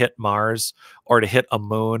embarrassing to hit Mars or to hit a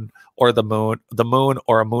moon or the moon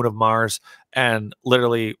or a moon of Mars and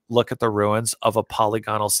literally look at the ruins of a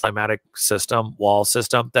polygonal cymatic system, wall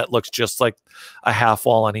system that looks just like a half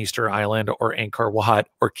wall on Easter Island or Angkor Wat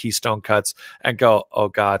or Keystone Cuts and go, oh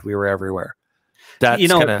God, we were everywhere. That's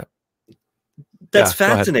That's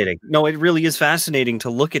fascinating. No, it really is fascinating to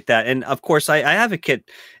look at that. And of course, I advocate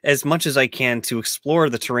as much as I can to explore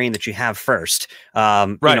the terrain that you have first.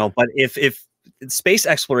 You know, but if space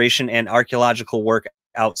exploration and archaeological work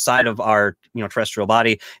outside of our, you know, terrestrial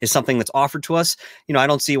body is something that's offered to us, you know, I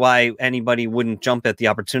don't see why anybody wouldn't jump at the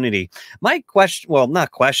opportunity. My question, well,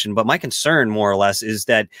 not question, but my concern more or less is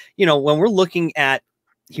that, you know, when we're looking at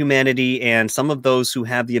humanity and some of those who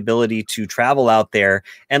have the ability to travel out there,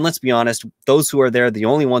 and let's be honest, those who are there, the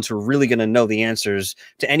only ones who are really going to know the answers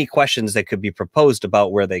to any questions that could be proposed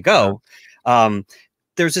about where they go.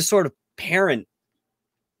 There's this sort of parent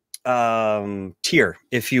tier,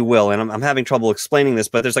 if you will, and I'm having trouble explaining this,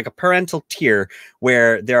 but there's like a parental tier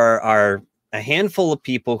where there are a handful of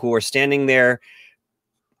people who are standing there,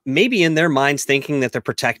 maybe in their minds thinking that they're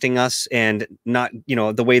protecting us, and not, you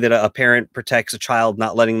know, the way that a parent protects a child,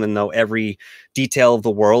 not letting them know every detail of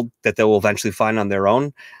the world that they will eventually find on their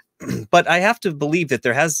own. But I have to believe that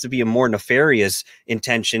there has to be a more nefarious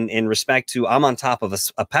intention in respect to, I'm on top of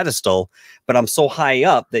a pedestal, but I'm so high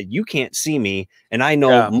up that you can't see me, and I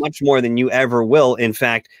know much more than you ever will. In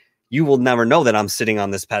fact, you will never know that I'm sitting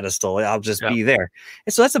on this pedestal. I'll just be there.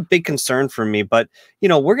 And so that's a big concern for me. But, you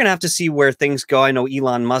know, we're going to have to see where things go. I know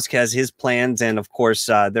Elon Musk has his plans. And of course,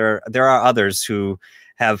 there are others who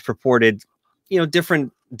have purported, you know,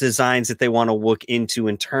 different designs that they want to look into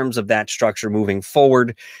in terms of that structure moving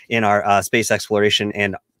forward in our space exploration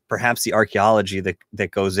and perhaps the archaeology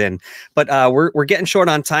that goes in. But we're getting short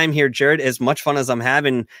on time here, Jared. As much fun as I'm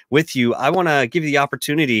having with you, I want to give you the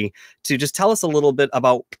opportunity to just tell us a little bit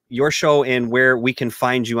about your show and where we can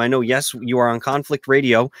find you. I know, yes, you are on Conflict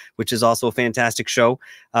Radio, which is also a fantastic show.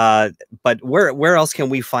 But where else can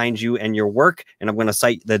we find you and your work? And I'm going to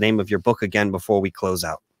cite the name of your book again before we close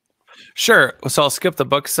out. Sure. So I'll skip the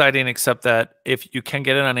book citing, except that if you can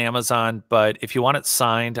get it on Amazon, but if you want it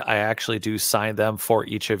signed, I actually do sign them for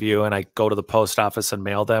each of you, and I go to the post office and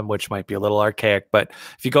mail them, which might be a little archaic. But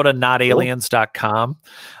if you go to notaliens.com,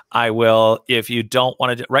 I will, if you don't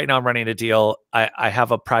want to, right now I'm running a deal. I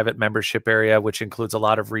have a private membership area, which includes a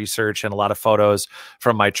lot of research and a lot of photos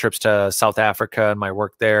from my trips to South Africa and my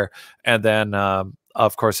work there. And then,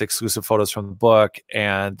 of course, exclusive photos from the book,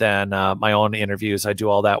 and then my own interviews. I do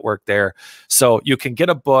all that work there. So you can get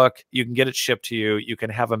a book, you can get it shipped to you. You can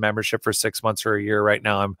have a membership for 6 months or a year. Right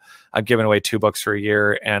now, I'm giving away 2 books for a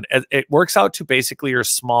year, and it works out to basically your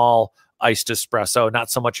small iced espresso,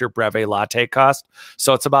 not so much your breve latte cost.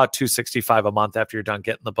 So it's about $265 a month after you're done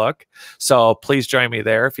getting the book. So please join me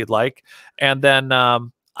there if you'd like. And then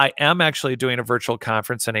I am actually doing a virtual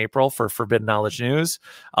conference in April for Forbidden Knowledge News.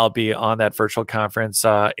 I'll be on that virtual conference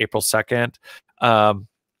April 2nd.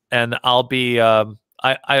 And I'll be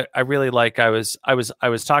I really like, I was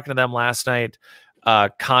talking to them last night.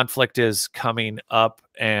 Conflict is coming up,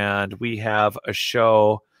 and we have a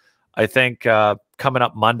show, I think, coming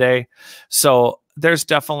up Monday. So there's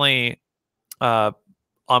definitely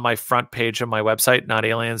on my front page of my website, Not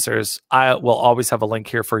Aliens, I will always have a link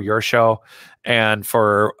here for your show, and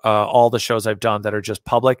for all the shows I've done that are just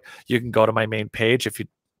public. You can go to my main page if you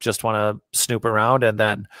just want to snoop around, and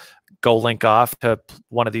then go link off to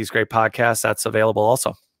one of these great podcasts. That's available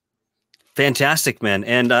also. Fantastic, man.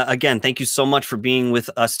 And again, thank you so much for being with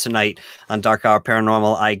us tonight on Dark Hour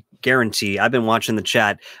Paranormal. I guarantee I've been watching the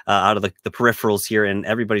chat out of the peripherals here, and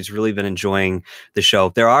everybody's really been enjoying the show.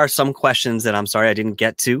 There are some questions that I'm sorry I didn't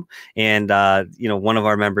get to. And, you know, one of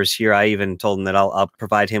our members here, I even told him that I'll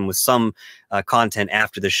provide him with some content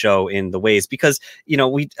after the show in the ways, because, you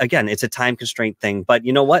know, again, it's a time constraint thing, but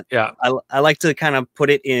you know what? Yeah. I like to kind of put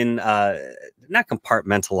it in, not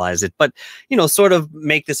compartmentalize it, but, you know, sort of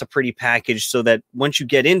make this a pretty package so that once you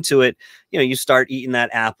get into it, you know, you start eating that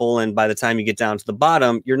apple, and by the time you get down to the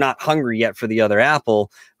bottom, you're not hungry yet for the other apple.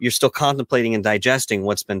 You're still contemplating and digesting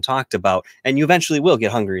what's been talked about, and you eventually will get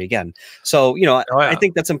hungry again. So, you know, I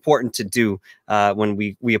think that's important to do when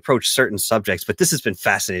we approach certain subjects. But this has been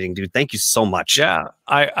fascinating, dude. Thank you so much. Yeah,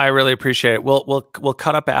 I really appreciate it. We'll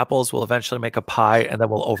cut up apples. We'll eventually make a pie, and then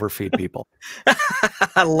we'll overfeed people.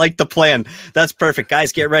 I like the plan. That's perfect,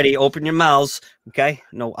 guys. Get ready. Open your mouths. Okay,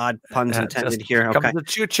 no odd puns intended here. Okay, come to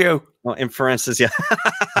choo-choo. Well, inferences, yeah.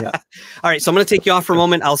 Yeah. All right, so I'm going to take you off for a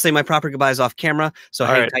moment. I'll say my proper goodbyes off camera, so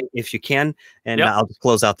hang tight if you can, and I'll just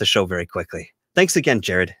close out the show very quickly. Thanks again,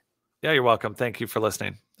 Jared. Yeah, you're welcome. Thank you for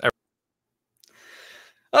listening.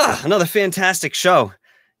 Another fantastic show.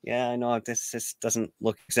 Yeah, I know this doesn't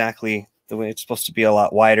look exactly the way it's supposed to be, a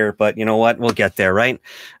lot wider, but you know what? We'll get there, right?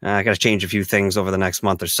 I got to change a few things over the next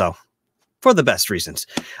month or so, for the best reasons.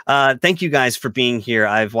 Thank you guys for being here.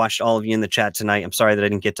 I've watched all of you in the chat tonight. I'm sorry that I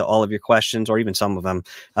didn't get to all of your questions, or even some of them.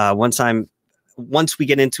 Once once we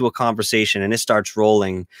get into a conversation and it starts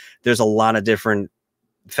rolling, there's a lot of different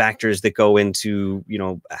factors that go into, you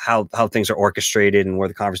know, how things are orchestrated and where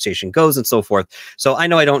the conversation goes and so forth. So I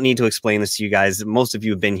know I don't need to explain this to you guys. Most of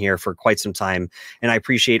you have been here for quite some time, and I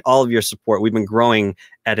appreciate all of your support. We've been growing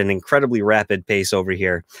at an incredibly rapid pace over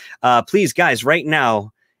here. Please, guys, right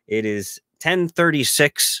now it is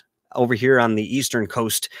 10:36 over here on the Eastern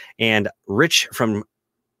Coast, and Rich from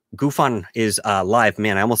Goofon is live.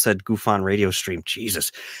 Man, I almost said Goofon radio stream.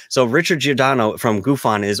 Jesus. So Richard Giordano from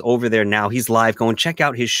Goofon is over there now. He's live. Go and check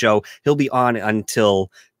out his show. He'll be on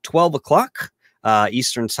until 12 o'clock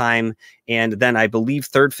Eastern time. And then I believe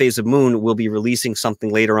Third Phase of Moon will be releasing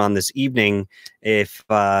something later on this evening. If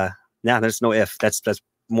there's no if. That's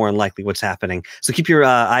more than likely what's happening. So keep your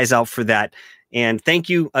eyes out for that. And thank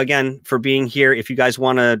you again for being here. If you guys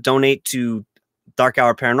want to donate to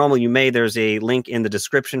DarkHour Paranormal, you may. There's a link in the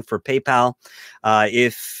description for PayPal.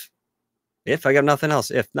 If I got nothing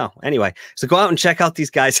else, anyway. So go out and check out these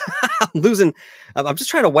guys. I'm just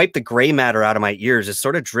trying to wipe the gray matter out of my ears. It's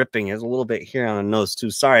sort of dripping. There's a little bit here on the nose too.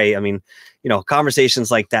 Sorry. I mean, you know, conversations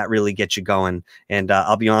like that really get you going. And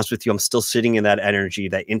I'll be honest with you, I'm still sitting in that energy,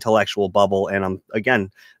 that intellectual bubble. And I'm, again,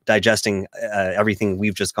 digesting everything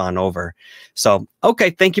we've just gone over. So, okay.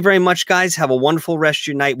 Thank you very much, guys. Have a wonderful rest of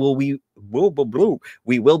your night. We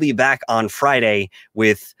will be back on Friday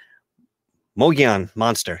with Mogyan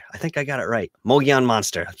Monster. I think I got it right. Mogyan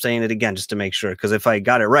Monster. I'm saying it again just to make sure, because if I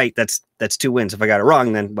got it right, that's 2 wins. If I got it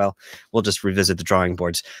wrong, then, well, we'll just revisit the drawing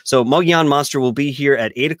boards. So Mogyan Monster will be here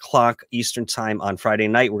at 8 o'clock Eastern time on Friday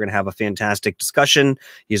night. We're going to have a fantastic discussion.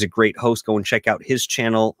 He's a great host. Go and check out his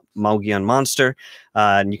channel, Mogyan Monster.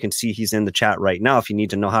 And you can see he's in the chat right now. If you need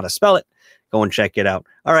to know how to spell it, go and check it out.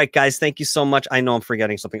 All right, guys, thank you so much. I know I'm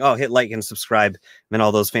forgetting something. Oh, hit like and subscribe and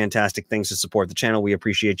all those fantastic things to support the channel. We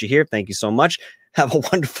appreciate you here. Thank you so much. Have a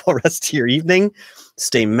wonderful rest of your evening.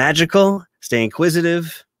 Stay magical, stay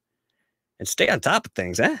inquisitive, and stay on top of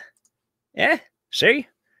things, eh? Yeah, see?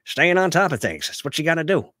 Staying on top of things. That's what you got to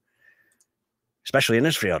do, especially in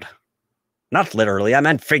this field. Not literally, I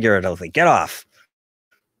meant figuratively. Get off.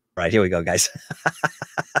 All right, here we go, guys.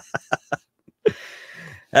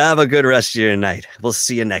 Have a good rest of your night. We'll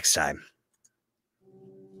see you next time.